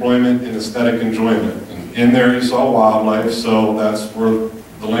vitality, employment, and aesthetic enjoyment. And in there you saw wildlife, so that's where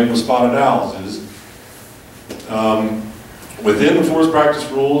the link with spotted owls is. Within the forest practice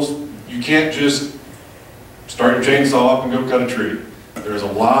rules, you can't just start your chainsaw up and go cut a tree. There's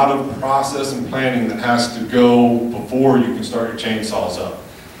a lot of process and planning that has to go before you can start your chainsaws up.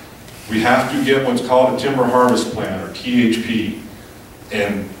 We have to get what's called a timber harvest plan, or THP.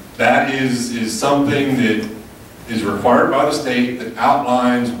 And that is something that is required by the state that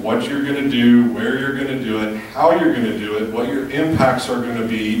outlines what you're going to do, where you're going to do it, how you're going to do it, what your impacts are going to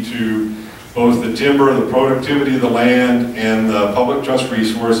be to both the timber, the productivity of the land, and the public trust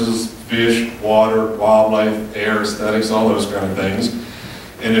resources, fish, water, wildlife, air, aesthetics, all those kind of things.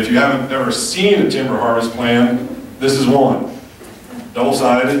 And if you haven't ever seen a timber harvest plan, this is one.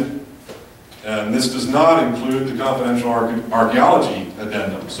 Double-sided. And this does not include the confidential archaeology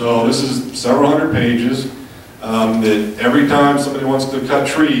addendum. So this is several hundred pages that every time somebody wants to cut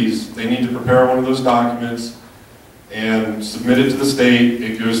trees, they need to prepare one of those documents and submit it to the state.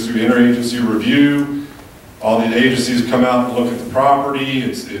 It goes through interagency review. All the agencies come out and look at the property.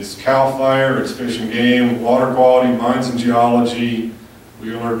 It's CAL FIRE, it's Fish and Game, water quality, mines and geology,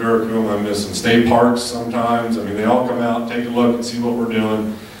 Wheeler, Durham, I'm missing state parks sometimes. I mean, they all come out and take a look and see what we're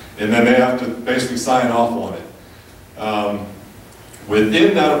doing. And then they have to basically sign off on it.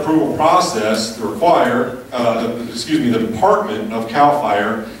 Within that approval process, the Department of CAL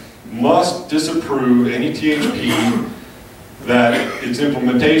FIRE must disapprove any THP that its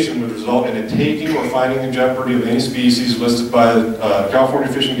implementation would result in a taking or finding in jeopardy of any species listed by the California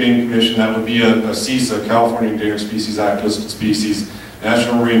Fish and Game Commission. That would be a CISA, California Endangered Species Act listed species,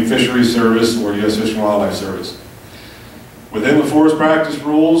 National Marine Fisheries Service, or U.S. Fish and Wildlife Service. Within the forest practice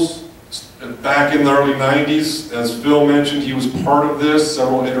rules, back in the early 90s, as Phil mentioned, he was part of this.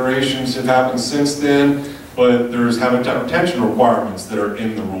 Several iterations have happened since then. but there's habitat retention requirements that are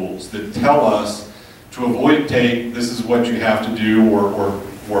in the rules that tell us to avoid take, this is what you have to do, or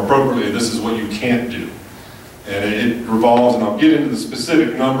more appropriately, this is what you can't do. And it revolves, and I'll get into the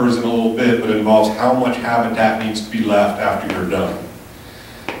specific numbers in a little bit, but it involves how much habitat needs to be left after you're done.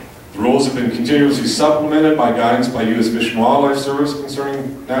 The rules have been continuously supplemented by guidance by U.S. Fish and Wildlife Service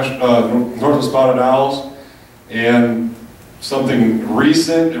concerning northern spotted owls. And something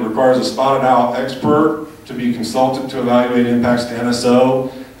recent, it requires a spotted owl expert to be consulted to evaluate impacts to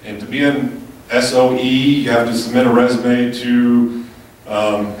NSO. And to be an SOE, you have to submit a resume to,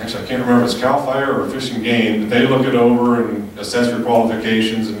 actually I can't remember if it's CAL FIRE or Fish and Game, but they look it over and assess your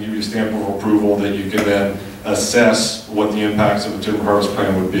qualifications and give you a stamp of approval that you can then assess what the impacts of a timber harvest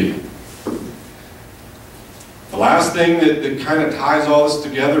plan would be. The last thing that kind of ties all this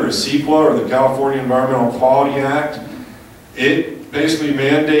together is CEQA, or the California Environmental Quality Act. It basically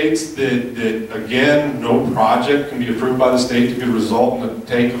mandates that again, no project can be approved by the state that could result in the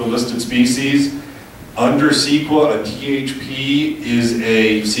take of a listed species. Under CEQA, a THP is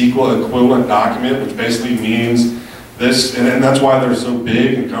a CEQA equivalent document, which basically means this, and that's why they're so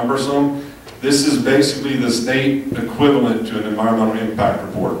big and cumbersome. This is basically the state equivalent to an environmental impact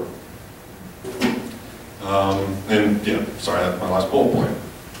report. And yeah, sorry, that's my last bullet point.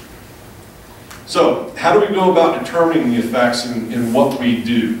 So, how do we go about determining the effects in what we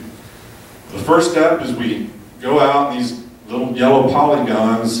do? The first step is we go out, and these little yellow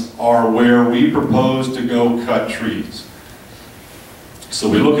polygons are where we propose to go cut trees. So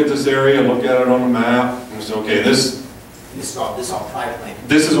we look at this area, look at it on the map, and we say, okay, this is on private land.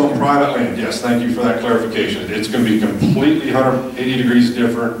 This is on private land, yes, thank you for that clarification. It's going to be completely 180 degrees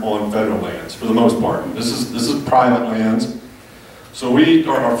different on federal lands, for the most part. This is private lands. So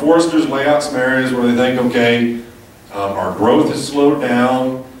our foresters lay out some areas where they think, okay, our growth has slowed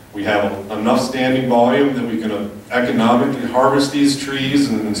down, we have enough standing volume that we can economically harvest these trees,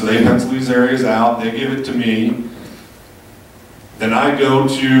 and so they pencil these areas out, they give it to me. Then I go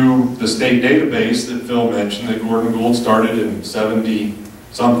to the state database that Phil mentioned that Gordon Gould started in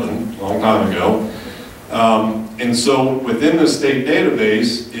 70-something, a long time ago. And so within the state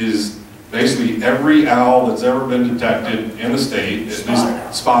database is basically every owl that's ever been detected in the state, at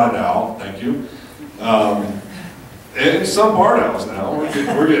least spotted owl, thank you. And some barred owls now, we're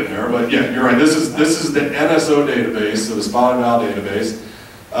getting there, but yeah, you're right, this is the NSO database, so the spotted owl database.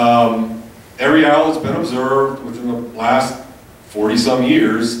 Every owl that's been observed within the last 40-some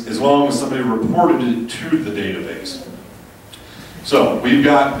years, as long as somebody reported it to the database. So we've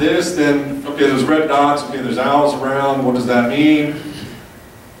got this, then, okay, there's red dots, okay, there's owls around, what does that mean?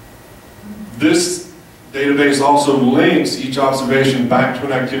 This database also links each observation back to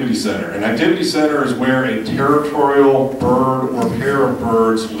an activity center. An activity center is where a territorial bird or pair of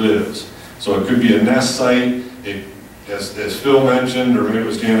birds lives. So it could be a nest site. As Phil mentioned, or maybe it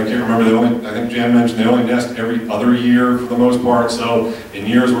was Jan, I can't remember, I think Jan mentioned they only nest every other year for the most part. So in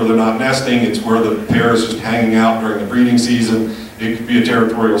years where they're not nesting, it's where the pair is just hanging out during the breeding season. It could be a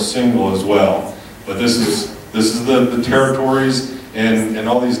territorial single as well. But this is the territories, and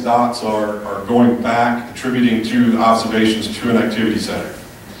all these dots are going back, attributing to the observations to an activity center.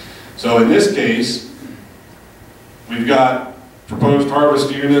 So in this case, we've got proposed harvest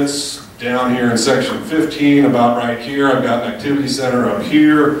units down here in section 15, about right here. I've got an activity center up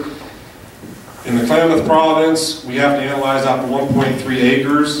here. In the Klamath province, we have to analyze out to 1.3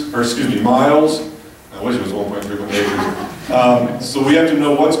 acres, or excuse me, miles. I wish it was 1.3 acres. So we have to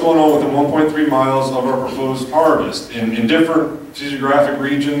know what's going on within 1.3 miles of our proposed harvest. In different geographic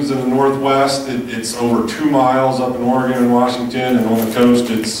regions in the Northwest, it's over 2 miles up in Oregon and Washington, and on the coast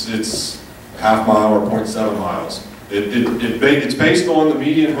it's half mile or 0.7 miles. It's based on the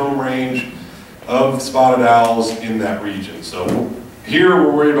median home range of spotted owls in that region. So here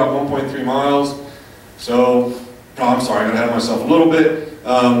we're worried about 1.3 miles. So, oh, I'm sorry, I got ahead of myself a little bit.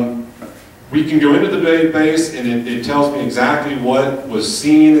 We can go into the database, and it tells me exactly what was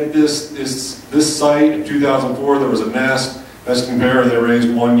seen at this site. In 2004, there was a nest. Best compare, they raised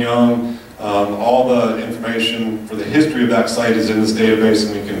 1 young. All the information for the history of that site is in this database,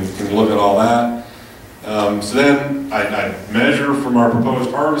 and we can look at all that. So then I measure from our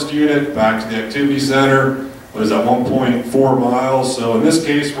proposed harvest unit back to the activity center. What is that, 1.4 miles? So in this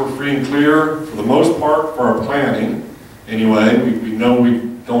case, we're free and clear for the most part for our planning. Anyway, we know we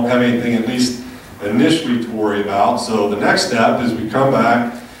don't have anything at least initially to worry about. So the next step is we come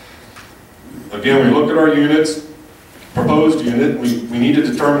back. Again, we look at our units, proposed unit. We need to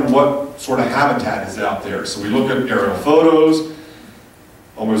determine what sort of habitat is out there. So we look at aerial photos.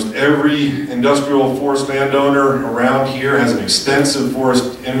 Almost every industrial forest landowner around here has an extensive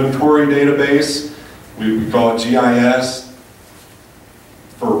forest inventory database. We call it GIS.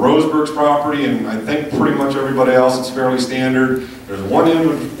 For Roseburg's property, and I think pretty much everybody else, it's fairly standard. There's one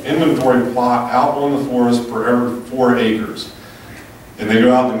inventory plot out on the forest for every 4 acres. And they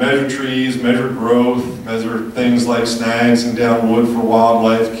go out and measure trees, measure growth, measure things like snags and down wood for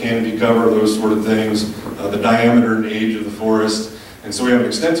wildlife, canopy cover, those sort of things, the diameter and age of the forest. And so we have an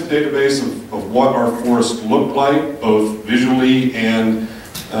extensive database of what our forests look like, both visually and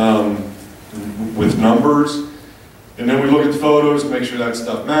with numbers. And then we look at the photos, make sure that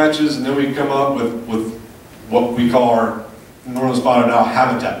stuff matches, and then we come up with what we call our northern spotted owl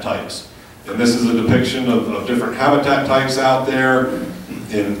habitat types. And this is a depiction of different habitat types out there.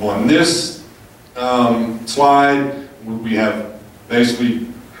 And on this slide, we have basically,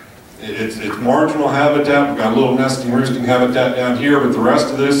 it's marginal habitat. We've got a little nesting, roosting habitat down here, but the rest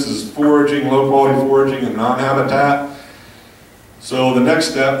of this is foraging, low quality foraging, and non-habitat. So the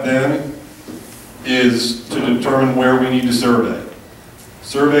next step then is to determine where we need to survey.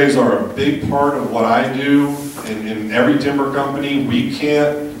 Surveys are a big part of what I do in every timber company. We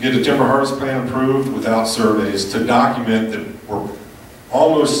can't get a timber harvest plan approved without surveys to document that we're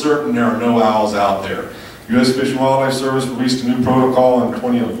almost certain there are no owls out there. U.S. Fish and Wildlife Service released a new protocol in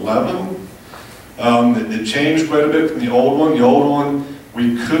 2011 that changed quite a bit from the old one. The old one,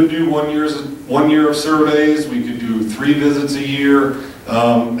 we could do 1 year of surveys. We could do 3 visits a year.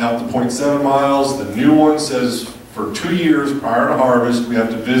 Out to 0.7 miles. The new one says for 2 years prior to harvest, we have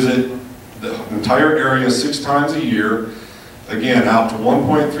to visit the entire area 6 times a year. Again, out to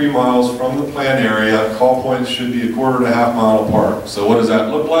 1.3 miles from the planned area. Call points should be 1/4 to 1/2 mile apart. So what does that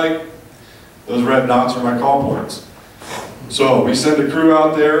look like? Those red dots are my call points. So we send a crew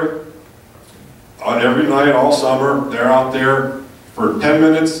out there every night, all summer. They're out there for 10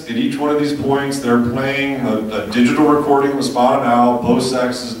 minutes at each one of these points. They're playing a digital recording of a spotted owl, both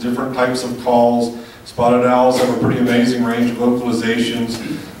sexes, different types of calls. Spotted owls have a pretty amazing range of vocalizations,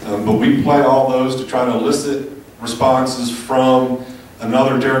 but we play all those to try to elicit responses from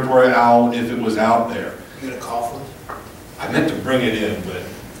another territorial owl if it was out there. You gonna call for it? I meant to bring it in, but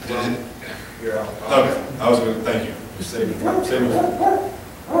You're out. okay. I was going to thank you. Save it.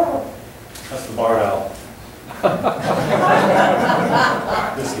 That's the barred owl.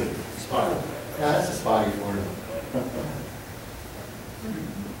 This is spotted. Yeah, that's a spotty for him.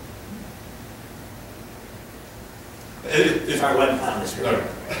 If I went on this. okay.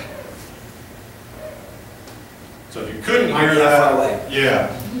 So if you couldn't I'm hear that far that, away. yeah.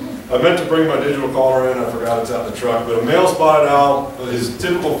 I meant to bring my digital caller in, I forgot it's out in the truck, but a male spotted owl, his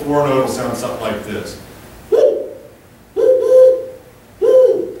typical 4-note will sound something like this.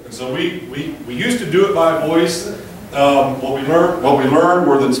 And so we used to do it by voice. What we learned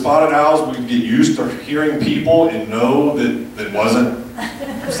were that spotted owls would get used to hearing people and know that wasn't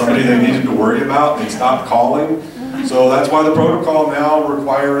somebody they needed to worry about. They stopped calling. So that's why the protocol now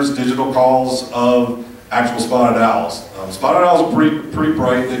requires digital calls of actual spotted owls. Spotted owls are pretty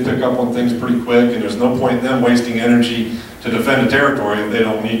bright. They pick up on things pretty quick, and there's no point in them wasting energy to defend a territory if they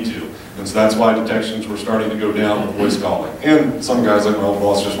don't need to. And so that's why detections were starting to go down with voice calling. And some guys like my old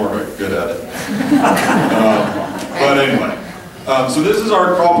boss just weren't very good at it. But anyway, so this is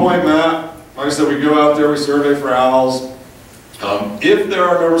our call point map. Like I said, we go out there, we survey for owls. If there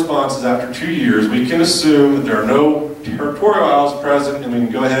are no responses after 2 years, we can assume that there are no territorial owls present, and we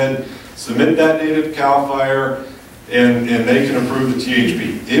can go ahead, submit that data to CAL FIRE, and they can approve the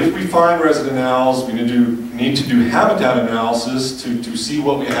THP. If we find resident owls, we need to do habitat analysis to see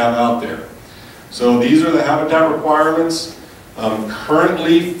what we have out there. So these are the habitat requirements.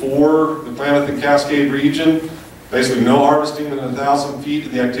 Currently for the Klamath and Cascade region, basically no harvesting within 1,000 feet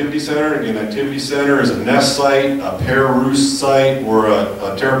of the activity center. Again, activity center is a nest site, a pair roost site, or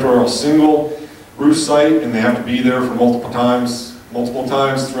a territorial single roost site, and they have to be there for multiple times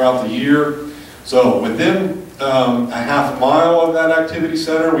throughout the year. So within a 1/2 mile of that activity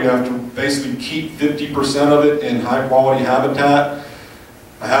center, we have to basically keep 50% of it in high quality habitat.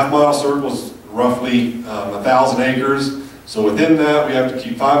 A 1/2 mile circle is roughly 1,000 acres. So within that, we have to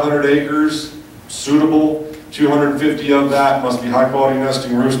keep 500 acres suitable. 250 of that must be high quality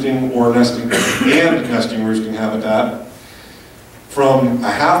nesting, roosting, or nesting roosting habitat. From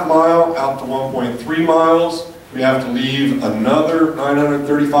a 1/2 mile out to 1.3 miles, we have to leave another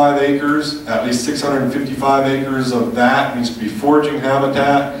 935 acres, at least 655 acres of that needs to be foraging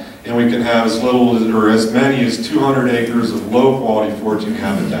habitat, and we can have as little or as many as 200 acres of low quality foraging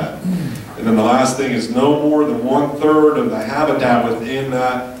habitat. And then the last thing is no more than 1/3 of the habitat within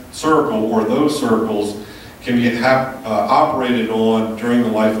that circle or those circles can be operated on during the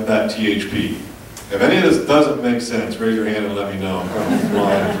life of that THP. If any of this doesn't make sense, raise your hand and let me know. I'm kind of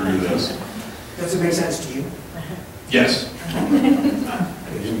flying through this. Does it make sense to you? Yes.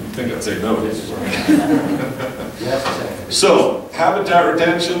 You didn't think I'd say no, did you? Yes. So, habitat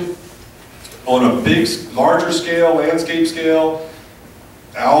retention on a big, larger scale, landscape scale.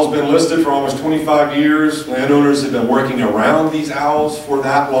 Owl's been listed for almost 25 years. Landowners have been working around these owls for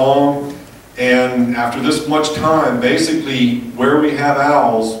that long. And after this much time, basically where we have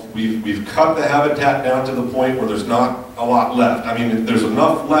owls, we've cut the habitat down to the point where there's not a lot left. I mean, there's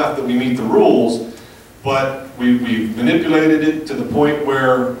enough left that we meet the rules, but we've manipulated it to the point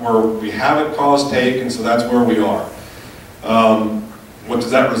where we haven't caused take, and so that's where we are. What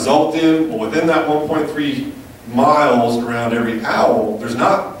does that result in? Well, within that 1.3 miles around every owl, there's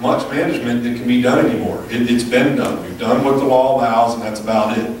not much management that can be done anymore. It's been done. We've done what the law allows, and that's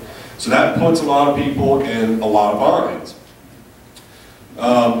about it. So that puts a lot of people in a lot of binds.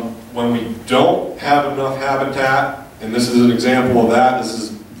 When we don't have enough habitat, and this is an example of that, this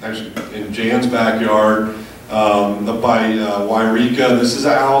is actually in Jan's backyard, up by Wairika. This is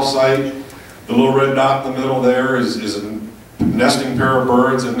an owl site. The little red dot in the middle there is a nesting pair of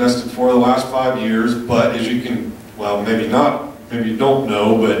birds that nested for the last 5 years, but as you can, well, maybe not, maybe you don't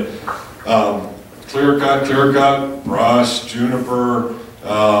know, but clear cut, brush, juniper,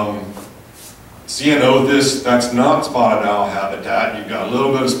 ceanothus, that's not spotted owl habitat. You've got a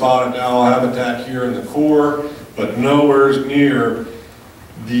little bit of spotted owl habitat here in the core, but nowhere near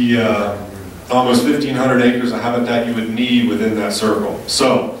the almost 1,500 acres of habitat you would need within that circle.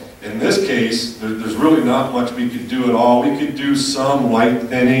 So, in this case, there's really not much we could do at all. We could do some light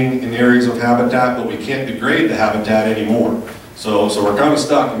thinning in areas of habitat, but we can't degrade the habitat anymore. So we're kind of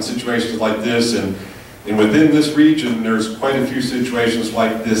stuck in situations like this, and within this region, there's quite a few situations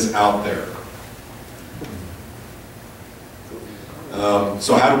like this out there.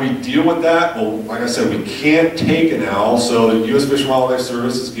 So how do we deal with that? Well, like I said, we can't take an owl, so the U.S. Fish and Wildlife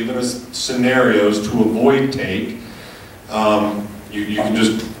Service has given us scenarios to avoid take. You can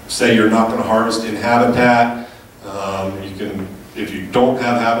just say you're not going to harvest in habitat. You can, if you don't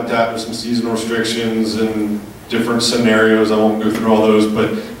have habitat, there's some seasonal restrictions and different scenarios. I won't go through all those,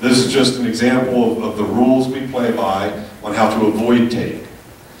 but this is just an example of the rules we play by on how to avoid take.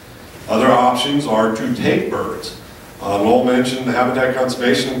 Other options are to take birds. Lowell mentioned the Habitat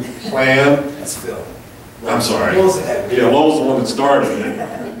Conservation Plan. That's Phil. I'm sorry. Lowell's the head. Yeah, Lowell's the one that started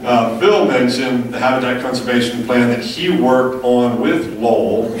it. Phil mentioned the Habitat Conservation Plan that he worked on with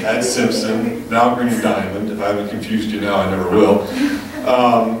Lowell at Simpson, now Green Diamond. If I haven't confused you now, I never will.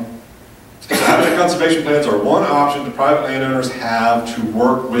 So habitat conservation plans are one option that private landowners have to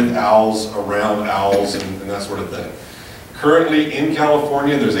work with owls, around owls, and that sort of thing. Currently in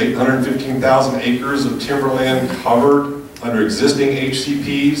California, there's 815,000 acres of timberland covered under existing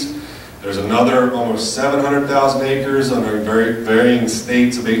HCPs. There's another almost 700,000 acres under varying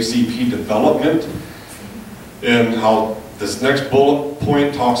states of HCP development. And how this next bullet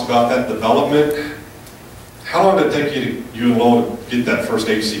point talks about that development. How long did it take you and Lowell to get that first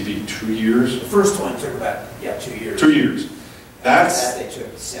HCP? 2 years? The first one took about, 2 years. 2 years. That's... They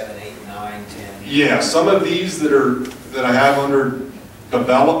took 7, 8, 9, 10. Yeah, some of these that I have under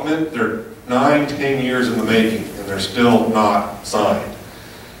development, they're 9, 10 years in the making, and they're still not signed.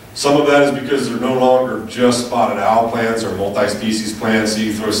 Some of that is because they're no longer just spotted owl plants or multi-species plants, so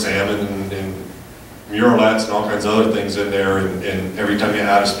you throw salmon and murrelets and all kinds of other things in there, and every time you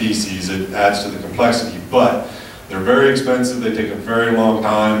add a species, it adds to the complexity. But they're very expensive, they take a very long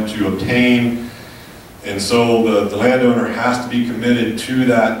time to obtain, and so the landowner has to be committed to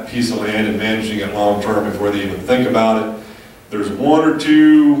that piece of land and managing it long term before they even think about it. There's one or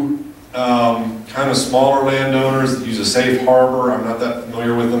two kind of smaller landowners that use a safe harbor. I'm not that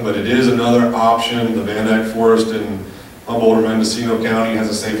familiar with them, but it is another option. The Van Dyke Forest in Humboldt or Mendocino County has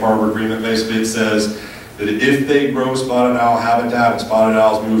a safe harbor agreement. Basically, it says that if they grow spotted owl habitat and spotted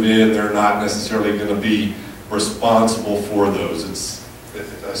owls move in, they're not necessarily going to be responsible for those. I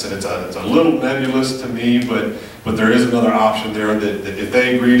said it's a little nebulous to me, but there is another option there that if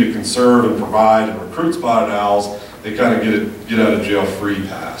they agree to conserve and provide and recruit spotted owls, they kind of get a get out of jail free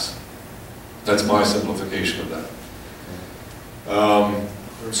pass. That's my simplification of that.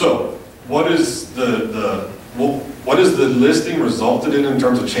 So what is the listing resulted in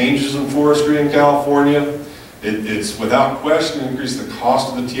terms of changes in forestry in California? It's without question increased the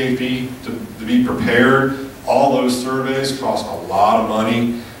cost of the TAP to be prepared. All those surveys cost a lot of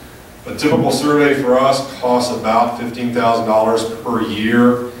money. A typical survey for us costs about $15,000 per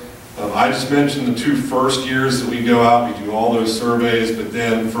year. I just mentioned the 2 first years that we go out, we do all those surveys, but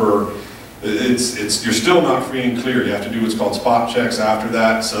then you're still not free and clear. You have to do what's called spot checks after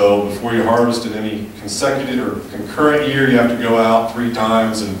that. So before you harvest in any consecutive or concurrent year, you have to go out 3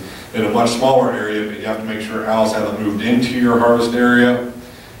 times and in a much smaller area, but you have to make sure owls haven't moved into your harvest area.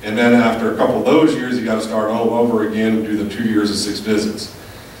 And then after a couple of those years, you got to start all over again and do the 2 years of 6 visits.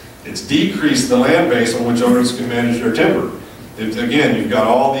 It's decreased the land base on which owners can manage their timber. Again, you've got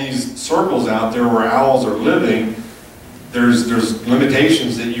all these circles out there where owls are living. There's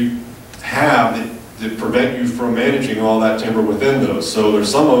limitations that you have that prevent you from managing all that timber within those. So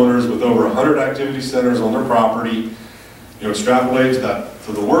there's some owners with over 100 activity centers on their property. Extrapolate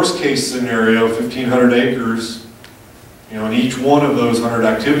to the worst case scenario, 1,500 acres, and each one of those 100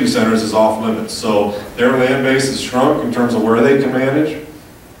 activity centers is off limits. So their land base is shrunk in terms of where they can manage.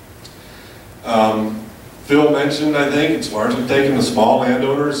 Phil mentioned, I think, it's largely taken the small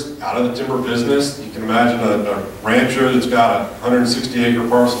landowners out of the timber business. You can imagine a rancher that's got a 160-acre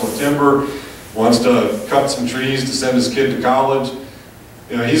parcel of timber, wants to cut some trees to send his kid to college.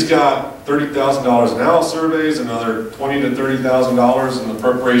 He's got $30,000 in owl surveys, another $20,000 to $30,000 in the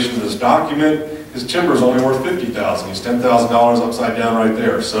preparation of this document. His timber is only worth $50,000. He's $10,000 upside down right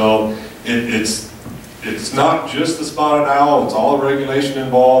there. So it's not just the spotted owl, it's all the regulation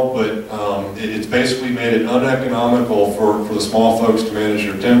involved, but it's basically made it uneconomical for the small folks to manage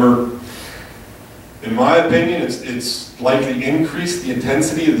their timber. In my opinion, it's likely increased the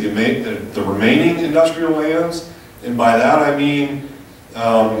intensity of the remaining industrial lands, and by that I mean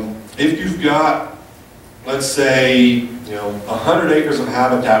if you've got, let's say, 100 acres of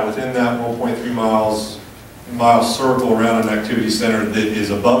habitat within that 1.3 mile circle around an activity center that is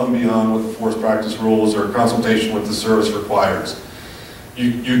above and beyond what the forest practice rules or consultation with the service requires.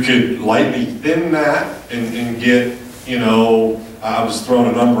 You could lightly thin that and get, I was throwing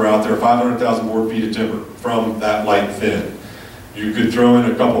a number out there, 500,000 board feet of timber from that light thin. You could throw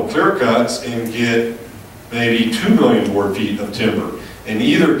in a couple clear cuts and get maybe 2 million board feet of timber. In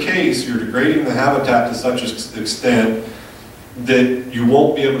either case, you're degrading the habitat to such an extent that you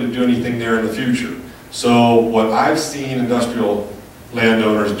won't be able to do anything there in the future. So what I've seen industrial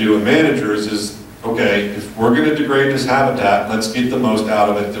landowners do and managers is, okay, if we're going to degrade this habitat, let's get the most out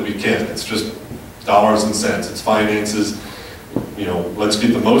of it that we can. It's just dollars and cents, it's finances. Let's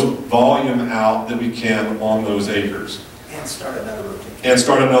get the most volume out that we can on those acres. And start another rotation. And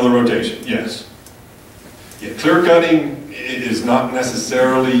start another rotation, yes. Yeah, clear cutting is not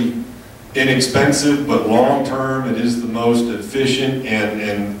necessarily inexpensive, but long term it is the most efficient,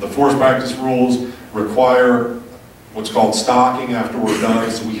 and the forest practice rules require what's called stocking after we're done,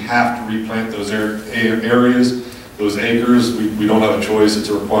 so we have to replant those areas, those acres. We don't have a choice, it's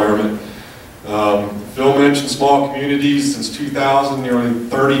a requirement. Phil mentioned small communities. Since 2000, nearly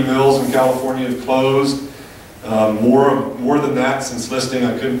 30 mills in California have closed. More than that since listing.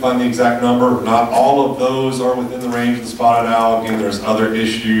 I couldn't find the exact number. Not all of those are within the range of the spotted owl. Again, there's other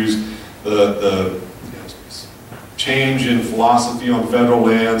issues. The change in philosophy on federal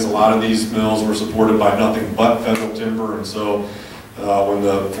lands. A lot of these mills were supported by nothing but federal timber, and so when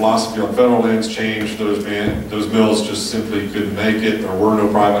the philosophy on federal lands changed, those mills just simply couldn't make it. There were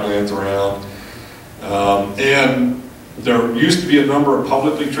no private lands around. And there used to be a number of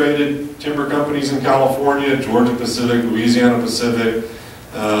publicly traded timber companies in California, Georgia Pacific, Louisiana Pacific.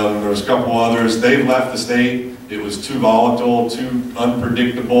 There was a couple others. They've left the state. It was too volatile, too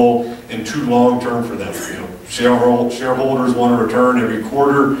unpredictable, and too long-term for them. Shareholders want to return every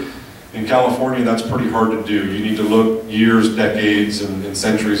quarter. In California, that's pretty hard to do. You need to look years, decades, and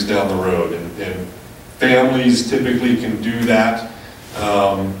centuries down the road. And families typically can do that.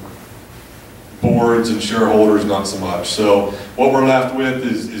 Boards and shareholders, not so much. So what we're left with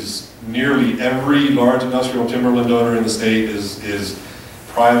is nearly every large industrial timberland owner in the state is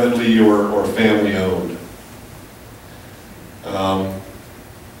privately or family owned.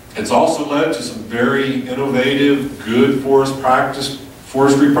 It's also led to some very innovative, good forestry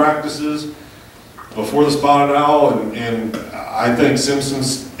practices before the spotted owl, and I think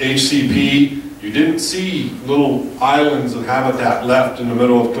Simpson's HCP, you didn't see little islands of habitat left in the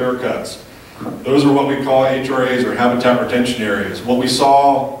middle of clear cuts. Those are what we call HRAs, or habitat retention areas. What we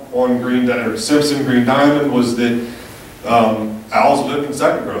saw on Simpson Green Diamond was that owls lived in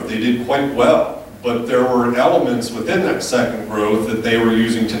second growth. They did quite well, but there were elements within that second growth that they were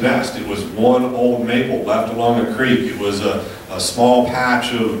using to nest. It was one old maple left along a creek. It was a small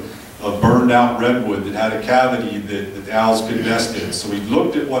patch of burned out redwood that had a cavity that the owls could nest in. So we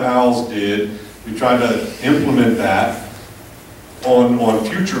looked at what owls did. We tried to implement that on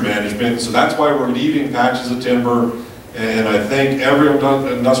future management. So that's why we're leaving patches of timber, and I think every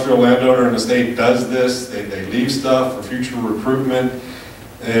industrial landowner in the state does this. They leave stuff for future recruitment,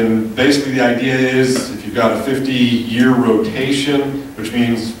 and basically the idea is if you've got a 50-year rotation, which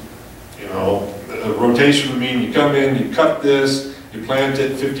means, a rotation would mean you come in, you cut this, You plant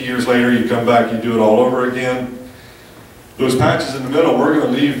it, 50 years later, you come back, you do it all over again. Those patches in the middle, we're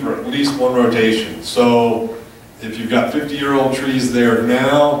going to leave for at least one rotation. So if you've got 50-year-old trees there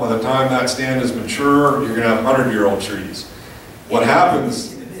now, by the time that stand is mature, you're going to have 100-year-old trees. What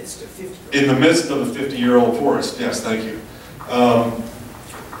happens in the midst of a 50-year-old forest? Yes, thank you.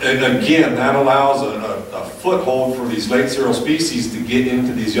 And again, that allows a foothold for these late cereal species to get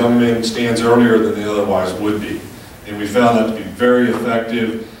into these young man stands earlier than they otherwise would be. And we found that to be very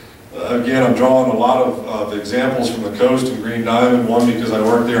effective. Again, I'm drawing a lot of examples from the coast and Green Diamond, one because I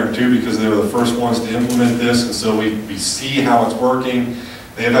worked there and two because they were the first ones to implement this, and so we see how it's working.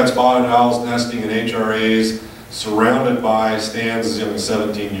 They've had spotted owls nesting in HRAs surrounded by stands as young as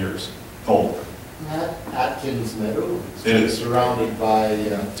 17 years old. Atkins Meadow. It is. Surrounded by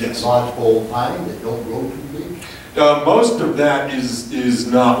yes. lodgepole pine that don't grow too big. Most of that is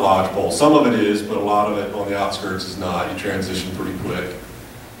not lodgepole. Some of it is, but a lot of it on the outskirts is not. You transition pretty quick.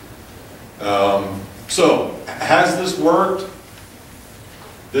 So, has this worked?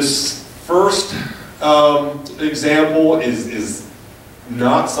 This first example is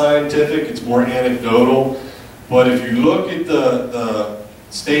not scientific, it's more anecdotal, but if you look at the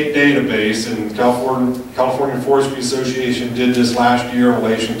state database, and California Forestry Association did this last year in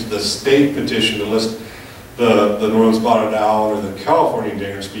relation to the state petition to list the northern spotted owl under the California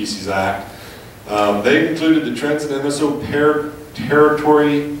Endangered Species Act. They concluded the trends in MSO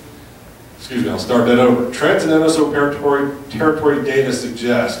territory. Excuse me, I'll start that over. Trends in MSO territory data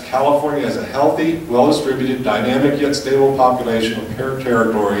suggest California has a healthy, well-distributed, dynamic yet stable population of pear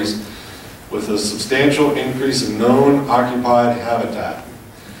territories with a substantial increase in known occupied habitat.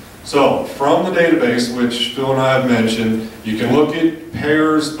 So, from the database, which Phil and I have mentioned, you can look at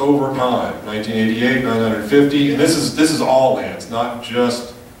pears over time, 1988, 950, and this is all lands, not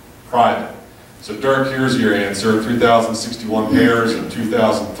just private. So Dirk, here's your answer, 3,061 pears in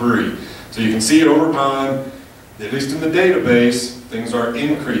 2003. So you can see over time, at least in the database, things are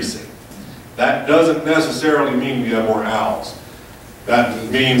increasing. That doesn't necessarily mean we have more owls. That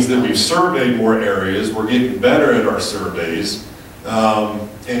means that we've surveyed more areas, we're getting better at our surveys,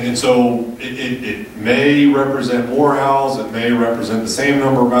 and so it may represent more owls, it may represent the same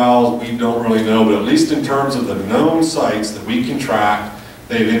number of owls, we don't really know, but at least in terms of the known sites that we can track,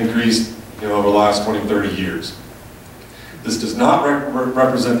 they've increased over the last 20, 30 years. This does not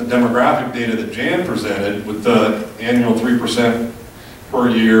represent the demographic data that Jan presented with the annual 3% per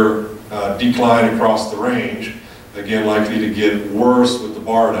year decline across the range. Again, likely to get worse with the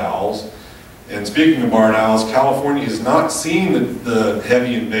barred owls. And speaking of barred owls, California has not seen the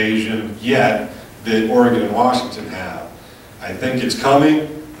heavy invasion yet that Oregon and Washington have. I think it's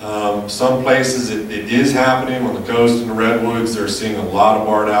coming. Some places it is happening. On the coast in the redwoods, they're seeing a lot of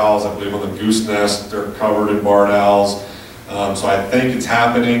barred owls. I believe on the goose nest, they're covered in barred owls. So I think it's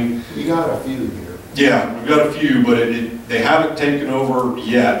happening. We got a few here. Yeah, we've got a few, but they haven't taken over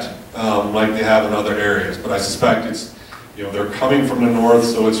yet like they have in other areas. But I suspect it's, they're coming from the north,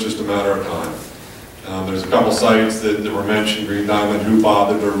 so it's just a matter of time. There's a couple sites that were mentioned, Green Diamond,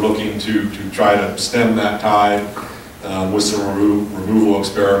 Hoopa, that they're looking to try to stem that tide with some removal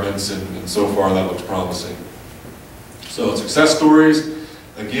experiments, and so far that looks promising. So success stories,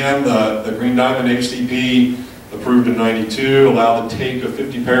 again, the Green Diamond HCP approved in '92, allowed the take of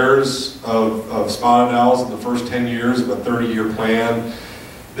 50 pairs of spotted owls in the first 10 years of a 30-year plan.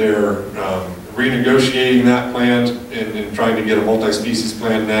 They're renegotiating that plan and trying to get a multi-species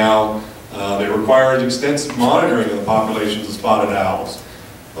plan now. It requires extensive monitoring of the populations of spotted owls.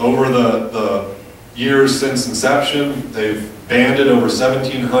 Over the years since inception, they've banded over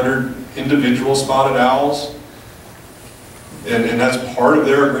 1,700 individual spotted owls. And that's part of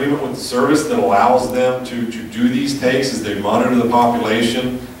their agreement with the service that allows them to do these takes, is they monitor the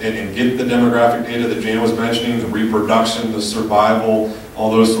population and get the demographic data that Jan was mentioning, the reproduction, the survival,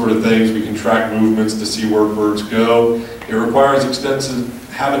 all those sort of things. We can track movements to see where birds go. It requires extensive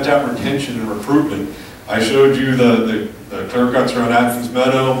habitat retention and recruitment. I showed you the clear cuts around Atkins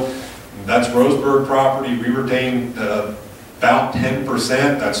Meadow. That's Roseburg property. We retain about 10%.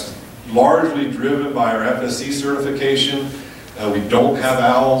 That's largely driven by our FSC certification. We don't have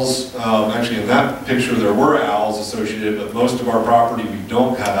owls. Actually, in that picture, there were owls associated, but most of our property, we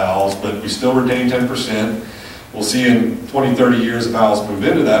don't have owls, but we still retain 10%. We'll see in 20, 30 years if owls move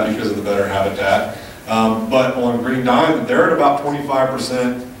into that because of the better habitat. But on Green Diamond, they're at about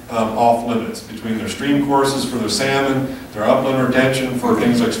 25% off limits between their stream courses for their salmon, their upland retention for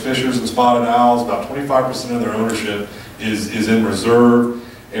things like fishers and spotted owls. About 25% of their ownership is in reserve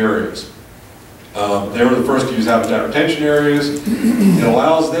areas. They were the first to use habitat retention areas. It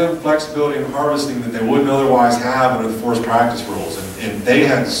allows them flexibility in harvesting that they wouldn't otherwise have under the forest practice rules. And they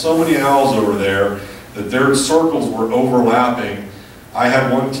had so many owls over there that their circles were overlapping. I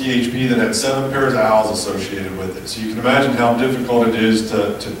had one THP that had 7 pairs of owls associated with it. So you can imagine how difficult it is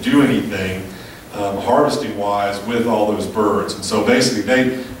to do anything harvesting-wise with all those birds. And so basically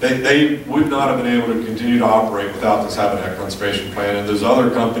they would not have been able to continue to operate without this habitat conservation plan. And there's other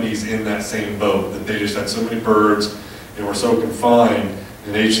companies in that same boat that they just had so many birds and were so confined,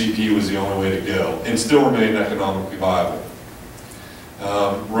 and HCP was the only way to go and still remained economically viable.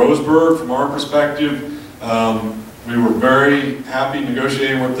 Roseburg, from our perspective, we were very happy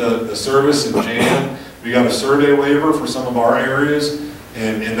negotiating with the service in Jan. We got a survey waiver for some of our areas,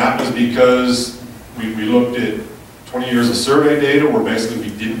 and that was because we looked at 20 years of survey data where basically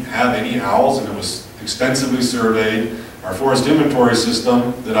we didn't have any owls and it was extensively surveyed. Our forest inventory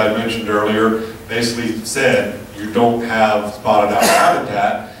system that I mentioned earlier basically said you don't have spotted owl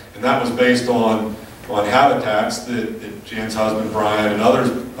habitat, and that was based on habitats that Jan's husband Brian and others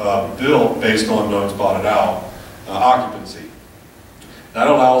built based on known spotted owl occupancy. That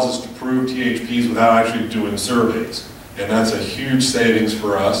allows us to prove THPs without actually doing surveys, and that's a huge savings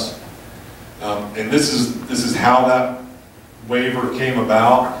for us. And this is how that waiver came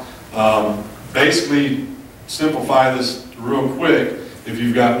about. Basically, simplify this real quick. If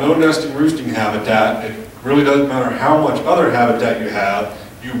you've got no nesting roosting habitat, it really doesn't matter how much other habitat you have,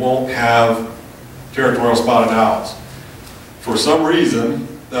 you won't have territorial spotted owls. For some reason,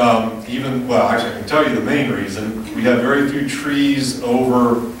 well, actually I can tell you the main reason, we have very few trees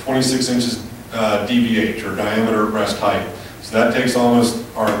over 26 inches DBH, or diameter at breast height. So that takes almost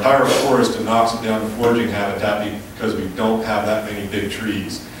our entire forest and knocks it down to foraging habitat because we don't have that many big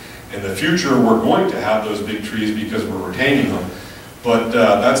trees. In the future, we're going to have those big trees because we're retaining them. But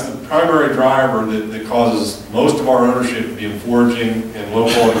that's the primary driver that causes most of our ownership to be in foraging and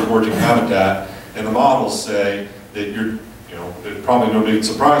low-quality foraging habitat. And the models say that there's probably no big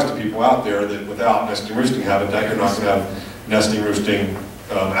surprise to people out there that without nesting roosting habitat, you're not going to have nesting roosting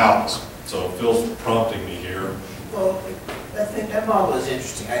owls. So Phil's prompting me here. Well, I think that model is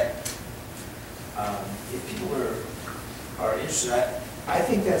interesting. If people are interested, I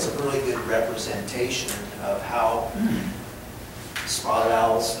think that's a really good representation of how spotted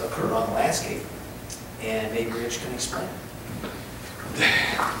owls occur on the landscape. And maybe Rich can explain.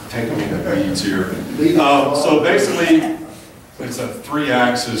 Taking me in the weeds here. So basically, it's a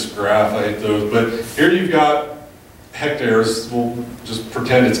 3-axis graph. I hate those, but here you've got hectares. We'll just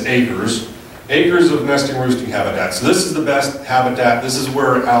pretend it's acres. Acres of nesting roosting habitat. So this is the best habitat. This is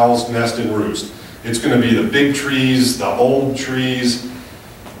where owls nest and roost. It's going to be the big trees, the old trees.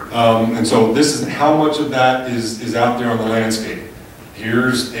 And so this is how much of that is out there on the landscape.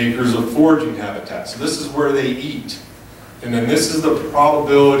 Here's acres of foraging habitat. So this is where they eat. And then this is the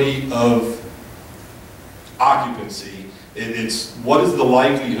probability of occupancy. It's what is the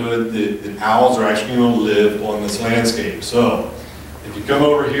likelihood that owls are actually going to live on this landscape. So if you come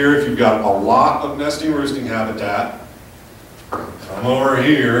over here, if you've got a lot of nesting roosting habitat, come over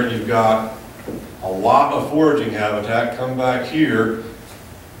here, you've got a lot of foraging habitat, come back here,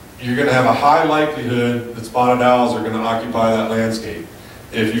 you're going to have a high likelihood that spotted owls are going to occupy that landscape.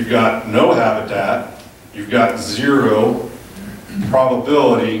 If you've got no habitat, you've got 0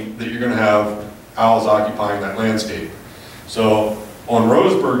 probability that you're going to have owls occupying that landscape. So on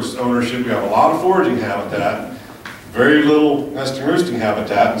Roseburg's ownership, we have a lot of foraging habitat, very little nesting roosting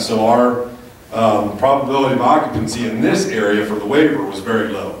habitat, and so our probability of occupancy in this area for the waiver was very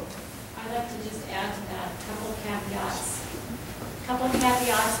low. I'd like to just add to that a couple of caveats. A couple of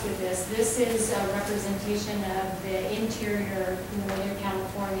caveats with this. This is a representation of the interior, Northern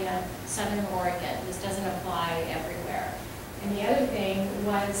California, Southern Oregon. This doesn't apply everywhere. And the other thing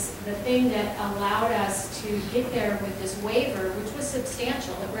was the thing that allowed us to get there with this waiver, which was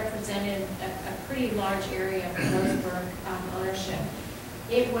substantial. It represented a pretty large area of Roseburg ownership.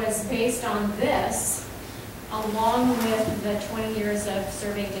 It was based on this, along with the 20 years of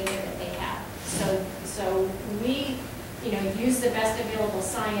survey data that they had. So we, used the best available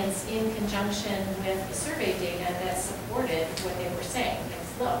science in conjunction with the survey data that supported what they were saying.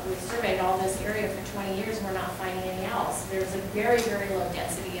 Look, we've surveyed all this area for 20 years and we're not finding any owls. There's a very, very low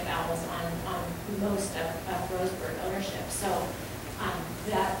density of owls on most of Roseburg ownership. So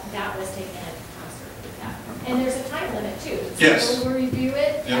that was taken into concert with that. And there's a time limit too. Yes. So we'll review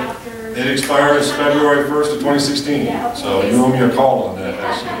it after. It expires February 1st of 2016. Yeah, so you owe me a call on that,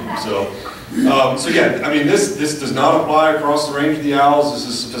 I assume. So So yeah, I mean, this does not apply across the range of the owls. This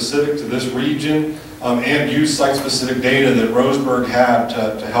is specific to this region, and use site-specific data that Roseburg had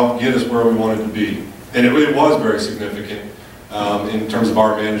to help get us where we wanted to be. And it was very significant in terms of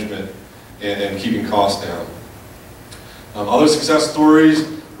our management and keeping costs down. Other success stories,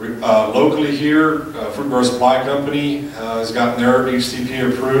 locally here, Fruit Grower Supply Company has gotten their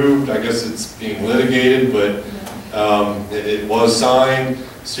HCP approved. I guess it's being litigated, but it was signed.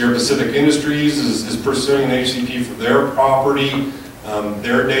 Sierra Pacific Industries is pursuing an HCP for their property.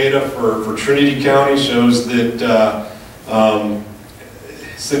 Their data for Trinity County shows that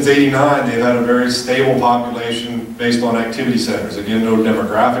since '89, they've had a very stable population based on activity centers. Again, no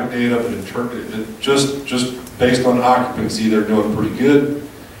demographic data, but just based on occupancy, they're doing pretty good.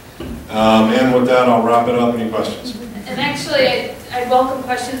 And with that, I'll wrap it up. Any questions? And actually, I welcome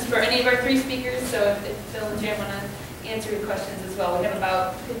questions for any of our three speakers, so if Phil and Jim want to answer your questions as well. We have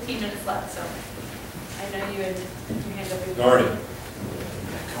about 15 minutes left, so I know you had your hand up. Alrighty.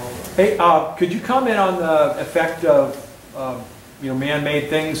 Hey, could you comment on the effect of man-made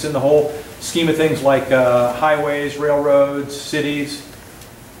things in the whole scheme of things, like highways, railroads, cities?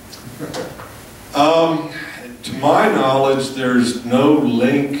 To my knowledge, there's no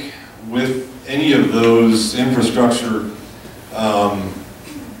link with any of those infrastructure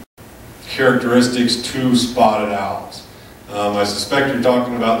characteristics to spotted owls. I suspect you're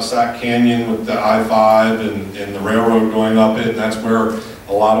talking about the Sac Canyon with the I-5 and the railroad going up it, and that's where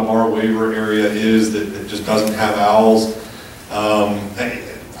a lot of our waiver area is that just doesn't have owls.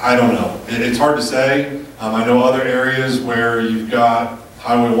 I don't know. It's hard to say. I know other areas where you've got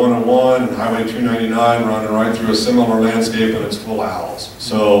Highway 101 and Highway 299 running right through a similar landscape and it's full of owls.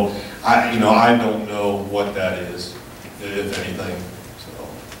 So I don't know what that is, if anything.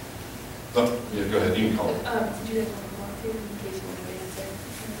 So, yeah, go ahead. You can call it. Did you guys want to walk through in case you want to answer?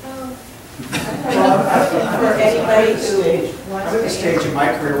 Well, For anybody who I'm wants at the to stage in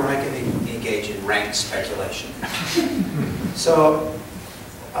my career when I can engage in rank speculation. So,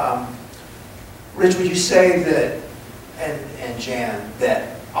 Rich, would you say that, and Jan,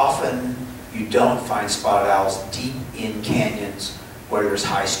 that often you don't find spotted owls deep in canyons where there's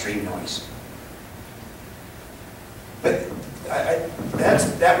high stream noise? But in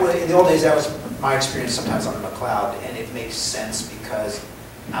the old days, that was my experience sometimes on the McLeod, and it makes sense because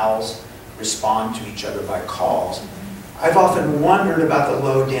owls respond to each other by calls. I've often wondered about the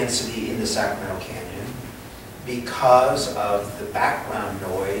low density in the Sacramento Canyon because of the background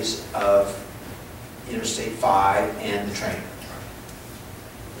noise of Interstate 5 and the train.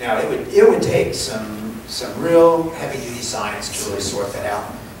 Now, it would take some real heavy-duty science to really sort that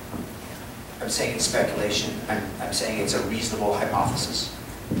out. I'm saying it's speculation. I'm saying it's a reasonable hypothesis.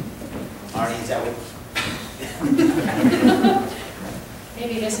 Arnie, is that what?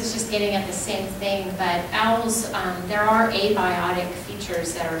 Maybe this is just getting at the same thing, but owls, there are abiotic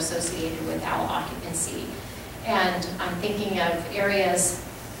features that are associated with owl occupancy. And I'm thinking of areas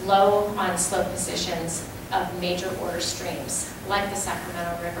low on slope positions of major order streams, like the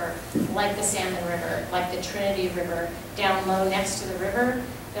Sacramento River, like the Salmon River, like the Trinity River, down low next to the river.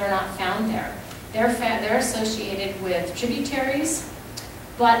 They're not found there. They're associated with tributaries,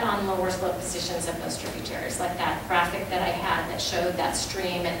 but on lower slope positions of those tributaries, like that graphic that I had that showed that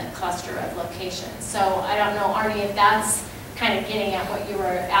stream and the cluster of locations. So I don't know, Arnie, if that's kind of getting at what you were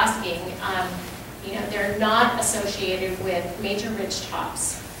asking. They're not associated with major ridge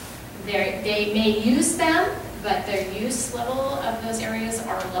tops. They may use them, but their use level of those areas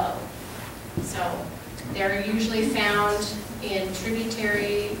are low. So they're usually found in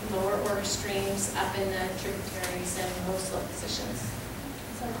tributary, lower order streams, up in the tributaries and low slope positions.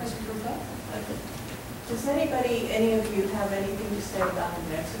 Is that a question for Phil? Does any of you have anything to say about the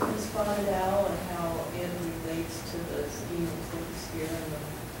Mexican spotted owl and how it relates to the scheme of things here in the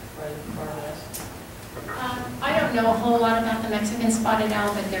far west? I don't know a whole lot about the Mexican spotted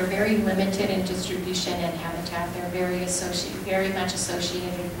owl, but they're very limited in distribution and habitat. They're very much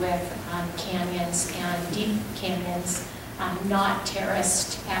associated with canyons and deep canyons, not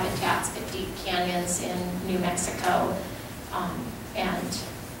terraced habitats, but deep canyons in New Mexico and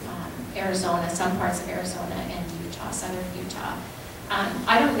Arizona, some parts of Arizona and Utah, southern Utah.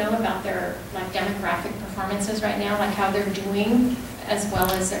 I don't know about their demographic performances right now, like how they're doing, as well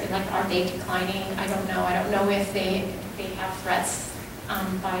as are they declining? I don't know. I don't know if they have threats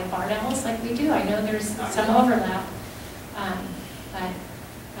by barred owls like we do. I know there's some overlap, but I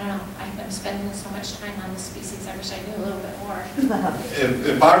don't know. I'm spending so much time on this species. I wish I knew a little bit more.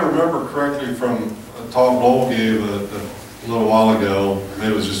 If I remember correctly from a talk Lowell gave a little while ago,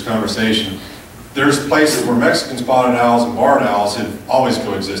 it was just conversation. There's places where Mexican spotted owls and barred owls have always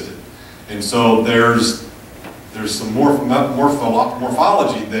coexisted. And so there's some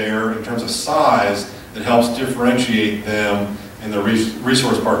morphology there in terms of size that helps differentiate them in the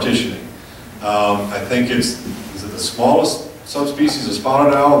resource partitioning. I think is it the smallest subspecies of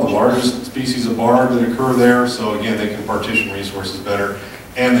spotted owl, the largest species of barred that occur there. So again, they can partition resources better,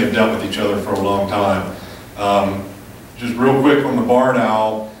 and they've dealt with each other for a long time. Just real quick on the barred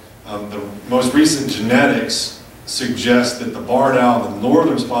owl, the most recent genetics suggest that the barred owl and the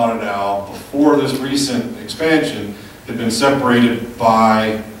northern spotted owl, before this recent expansion, had been separated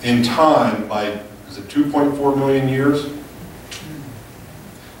in time by, is it 2.4 million years?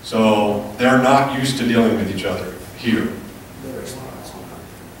 So they're not used to dealing with each other here.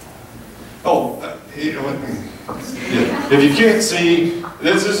 Oh, if you can't see,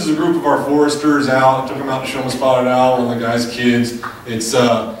 this is a group of our foresters out. I took them out to show them a spotted owl, one of the guy's kids. It's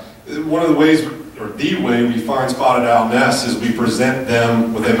one of the ways, or the way we find spotted owl nests is we present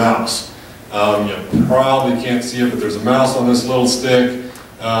them with a mouse. You probably can't see it, but there's a mouse on this little stick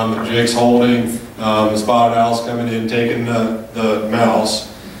that Jake's holding. The spotted owl's coming in, taking the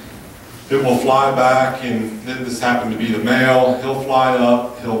mouse. It will fly back, and this happened to be the male. He'll fly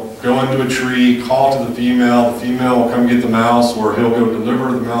up, he'll go into a tree, call to the female will come get the mouse, or he'll go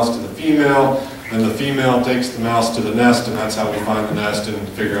deliver the mouse to the female, and the female takes the mouse to the nest, and that's how we find the nest and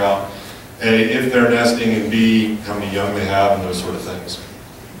figure out A, if they're nesting, and B, how many young they have, and those sort of things.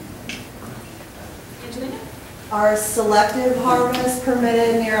 Are selective harvests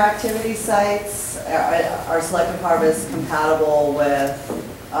permitted near activity sites? Are selective harvests compatible with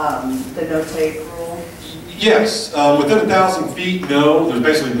the no-take rule? Yes, within 1,000 feet, no. There's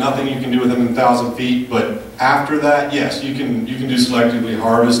basically nothing you can do within 1,000 feet, but after that, yes, you can do selectively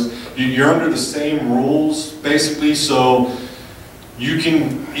harvest. You're under the same rules, basically, so you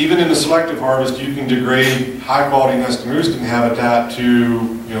can, even in the selective harvest, you can degrade high-quality nesting roosting habitat to,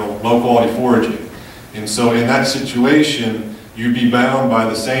 low-quality foraging. And so in that situation, you'd be bound by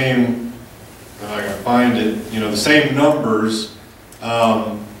the same, I gotta find it, the same numbers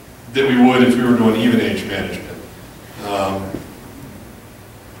that we would if we were doing even age management.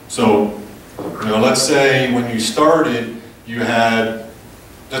 So, let's say when you started, you had,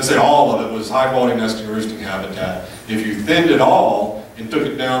 let's say all of it was high quality nesting roosting habitat. If you thinned it all and took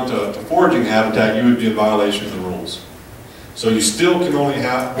it down to foraging habitat, you would be in violation of the rules. So you still can only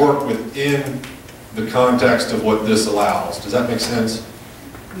work within the context of what this allows. Does that make sense?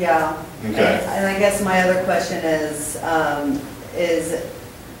 Yeah. Okay. And I guess my other question is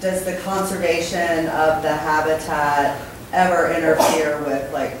does the conservation of the habitat ever interfere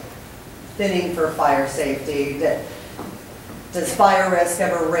with thinning for fire safety? Does fire risk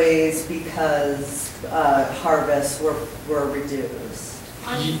ever raise because harvests were reduced?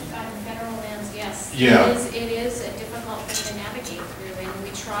 On federal lands, yes. Yeah. It is a difficult thing to navigate through, and we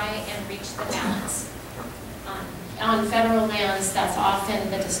try and reach the balance. On federal lands, that's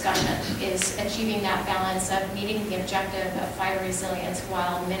often the discussion, is achieving that balance of meeting the objective of fire resilience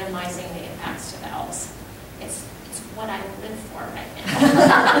while minimizing the impacts to the owls. It's what I live for right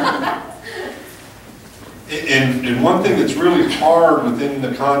now. And one thing that's really hard within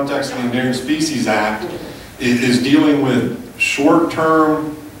the context of the Endangered Species Act is dealing with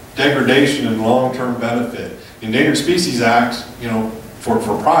short-term degradation and long-term benefit. The Endangered Species Act, for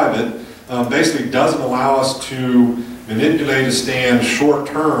private, basically doesn't allow us to manipulate a stand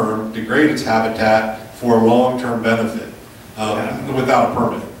short-term, degrade its habitat for a long-term benefit without a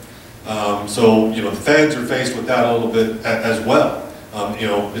permit. So, the feds are faced with that a little bit as well.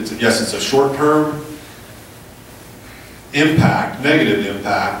 Yes, it's a short-term impact, negative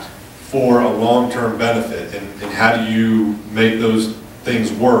impact, for a long-term benefit. And how do you make those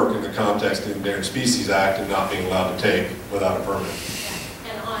things work in the context of the Endangered Species Act and not being allowed to take without a permit?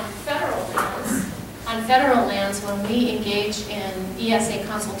 On federal lands, when we engage in ESA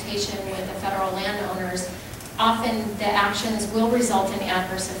consultation with the federal landowners, often the actions will result in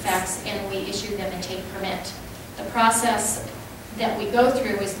adverse effects, and we issue them a take permit. The process that we go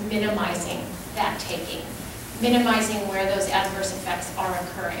through is minimizing that taking, minimizing where those adverse effects are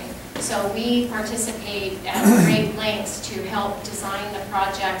occurring. So we participate at great lengths to help design the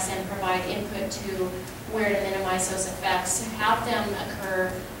projects and provide input to where to minimize those effects, have them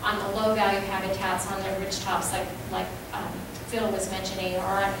occur on the low-value habitats on the ridgetops, like Phil was mentioning, or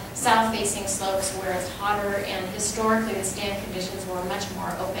on south-facing slopes where it's hotter, and historically the stand conditions were much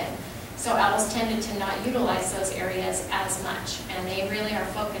more open. So owls tended to not utilize those areas as much, and they really are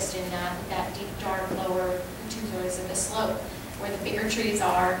focused in that deep, dark, lower 2/3 of the slope, where the bigger trees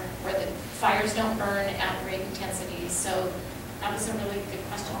are, where the fires don't burn at great intensities. So that was a really good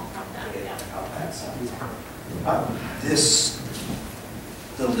question from that. Yeah.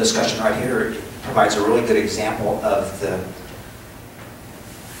 little discussion right here provides a really good example of the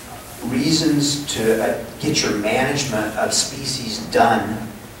reasons to get your management of species done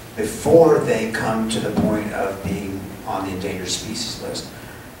before they come to the point of being on the endangered species list.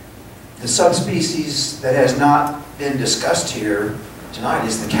 The subspecies that has not been discussed here tonight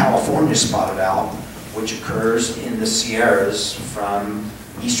is the California spotted owl, which occurs in the Sierras from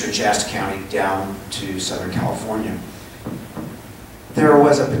eastern Shasta County down to Southern California. There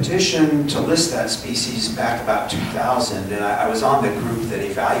was a petition to list that species back about 2000, and I was on the group that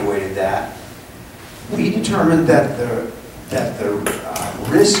evaluated that. We determined that the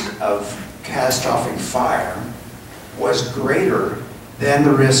risk of catastrophic fire was greater than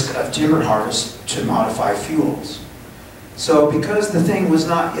the risk of timber harvest to modify fuels. So because the thing was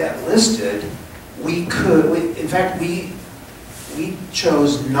not yet listed, we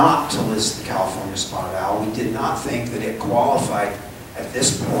chose not to list the California spotted owl. We did not think that it qualified at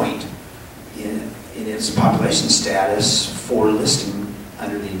this point in its population status for listing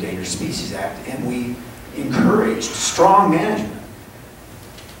under the Endangered Species Act, and we encouraged strong management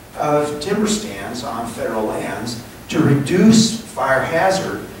of timber stands on federal lands to reduce fire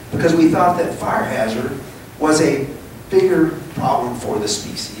hazard, because we thought that fire hazard was a bigger problem for the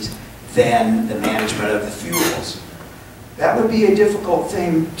species than the management of the fuels. That would be a difficult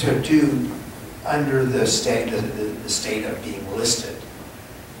thing to do under the state of being listed.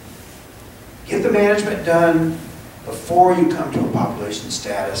 Get the management done before you come to a population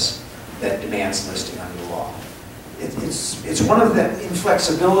status that demands listing under law. It's one of the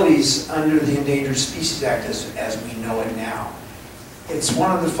inflexibilities under the Endangered Species Act as we know it now. It's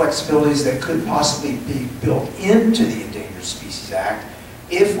one of the flexibilities that could possibly be built into the Endangered Species Act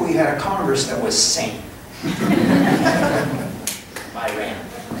if we had a Congress that was sane. By Rand.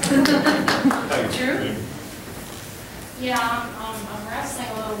 True? Yeah, I'm wrestling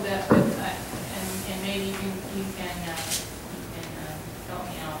a little bit with that, and maybe you can help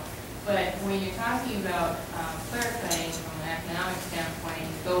me out. But when you're talking about clear cutting from an economic standpoint, you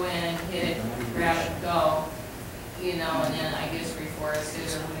go in, hit it, grab it, go, you know, and then I guess reforest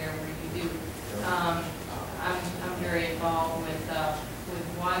it or whatever you do. I'm very involved with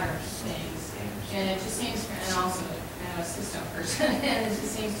water things, and it just seems, and also I'm a system person, and it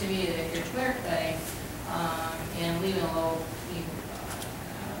just seems to me that if you're clear cutting and leaving a little,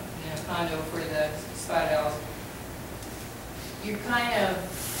 condo for the spotted owls, you're kind of,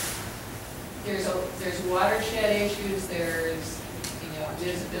 there's watershed issues, there's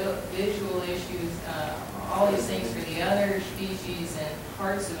visual issues, all these things for the other species and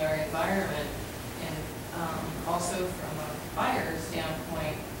parts of our environment, and also from a fire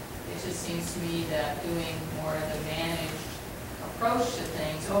standpoint, it just seems to me that doing more of the managed approach to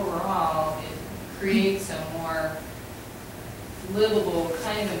things overall, it creates a more livable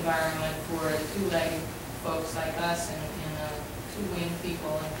kind of environment for two-legged folks like us and two-winged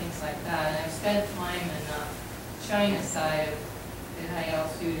people and things like that. And I've spent time in the China side of the high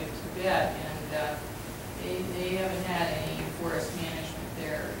altitude in Tibet, and they haven't had any forest management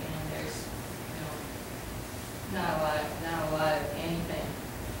there, and there's not a lot of anything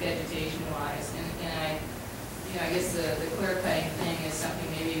vegetation-wise. And I guess the clear cutting thing is something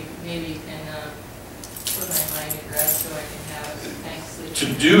maybe you can put my mind at rest so I can have thanks. To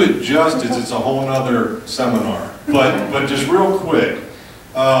do it justice, it's a whole nother seminar. But just real quick,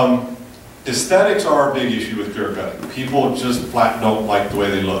 aesthetics are a big issue with clear cutting. People just flat don't like the way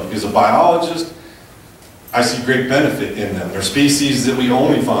they look. As a biologist, I see great benefit in them. They're species that we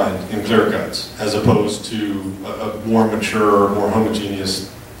only find in clear cuts, as opposed to a more mature, more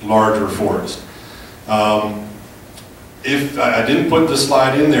homogeneous, larger forest. If I didn't put the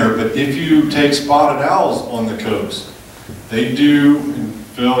slide in there, but if you take spotted owls on the coast, they do, and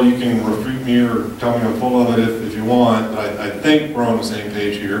Phil, you can refute me or tell me I'm full of it if you want, but I think we're on the same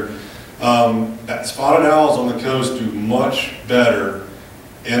page here. That spotted owls on the coast do much better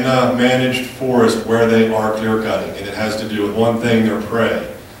in a managed forest where they are clear cutting, and it has to do with one thing, their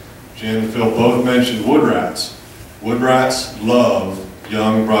prey. Jen and Phil both mentioned wood rats. Wood rats love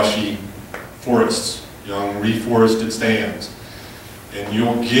young brushy forests, young reforested stands. And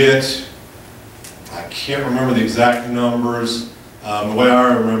you'll get, I can't remember the exact numbers, the way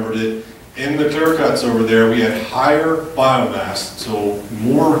I remembered it, in the clear cuts over there we had higher biomass, so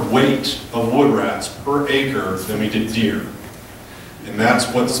more weight of wood rats per acre than we did deer. And that's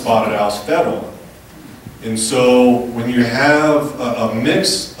what the spotted owls fed on. And so when you have a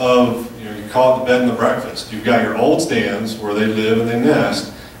mix of, you call it the bed and the breakfast, you've got your old stands where they live and they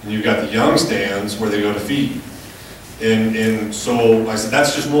nest, and you've got the young stands where they go to feed. And so, like I said,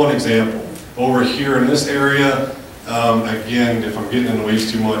 that's just one example. Over here in this area, again, if I'm getting in the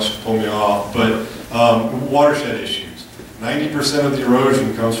weeds too much, pull me off, but watershed issues. 90% of the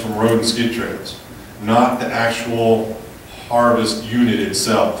erosion comes from road and skid trails, not the actual harvest unit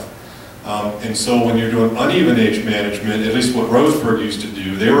itself. And so when you're doing uneven age management, at least what Roseburg used to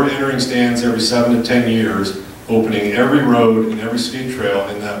do, they were entering stands every 7 to 10 years, opening every road and every skid trail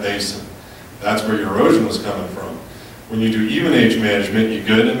in that basin. That's where your erosion was coming from. When you do even age management, you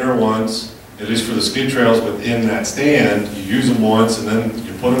get in there once, at least for the skid trails within that stand, you use them once and then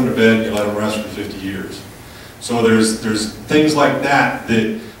you put them to bed and you let them rest for 50 years. So there's things like that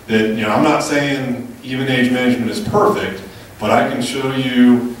you know, I'm not saying even age management is perfect, but I can show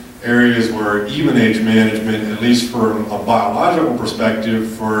you areas where even age management, at least from a biological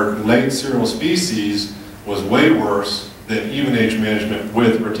perspective for late cereal species, was way worse than even age management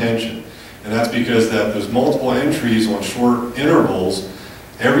with retention. And that's because there's multiple entries on short intervals.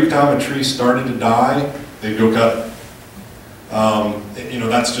 Every time a tree started to die, they'd go cut it. You know,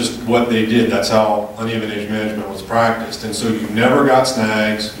 that's just what they did. That's how uneven age management was practiced. And so you never got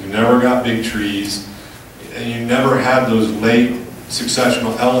snags, you never got big trees, and you never had those late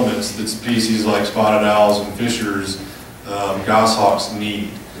successional elements that species like spotted owls and fishers, goshawks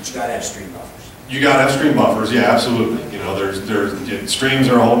need. But you gotta have stream buffers. You gotta have stream buffers, yeah, absolutely. You know, streams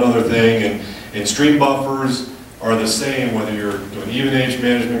are a whole other thing, and stream buffers are the same whether you're doing even age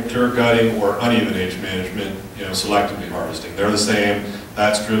management, clear cutting, or uneven age management, you know, selectively harvesting. They're the same.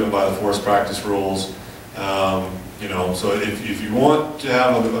 That's driven by the forest practice rules. You know, so if you want to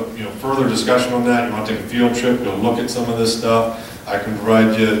have a you know, further discussion on that, you want to take a field trip, go look at some of this stuff, I can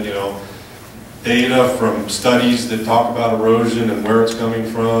provide you, you know, data from studies that talk about erosion and where it's coming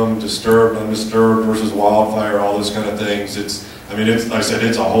from, disturbed, undisturbed versus wildfire, all those kind of things. I mean, like I said,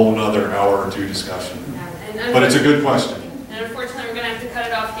 it's a whole nother hour or two discussion. Yeah, but it's a good question. And unfortunately, we're going to have to cut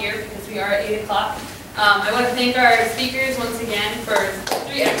it off here because we are at 8 o'clock. I want to thank our speakers once again for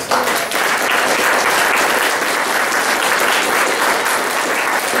 3 excellent.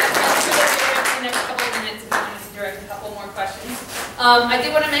 I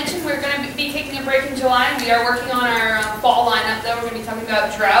did want to mention we're going to be taking a break in July. We are working on our fall lineup though. We're going to be talking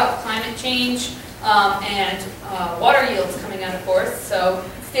about drought, climate change, and water yields coming out of forests. So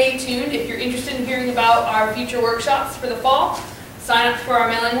stay tuned. If you're interested in hearing about our future workshops for the fall, sign up for our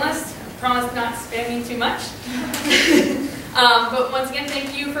mailing list. I promise not to spam you too much. But once again,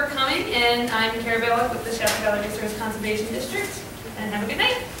 thank you for coming. And I'm Kara Bailiff with the Shasta Valley Resource Conservation District. And have a good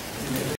night.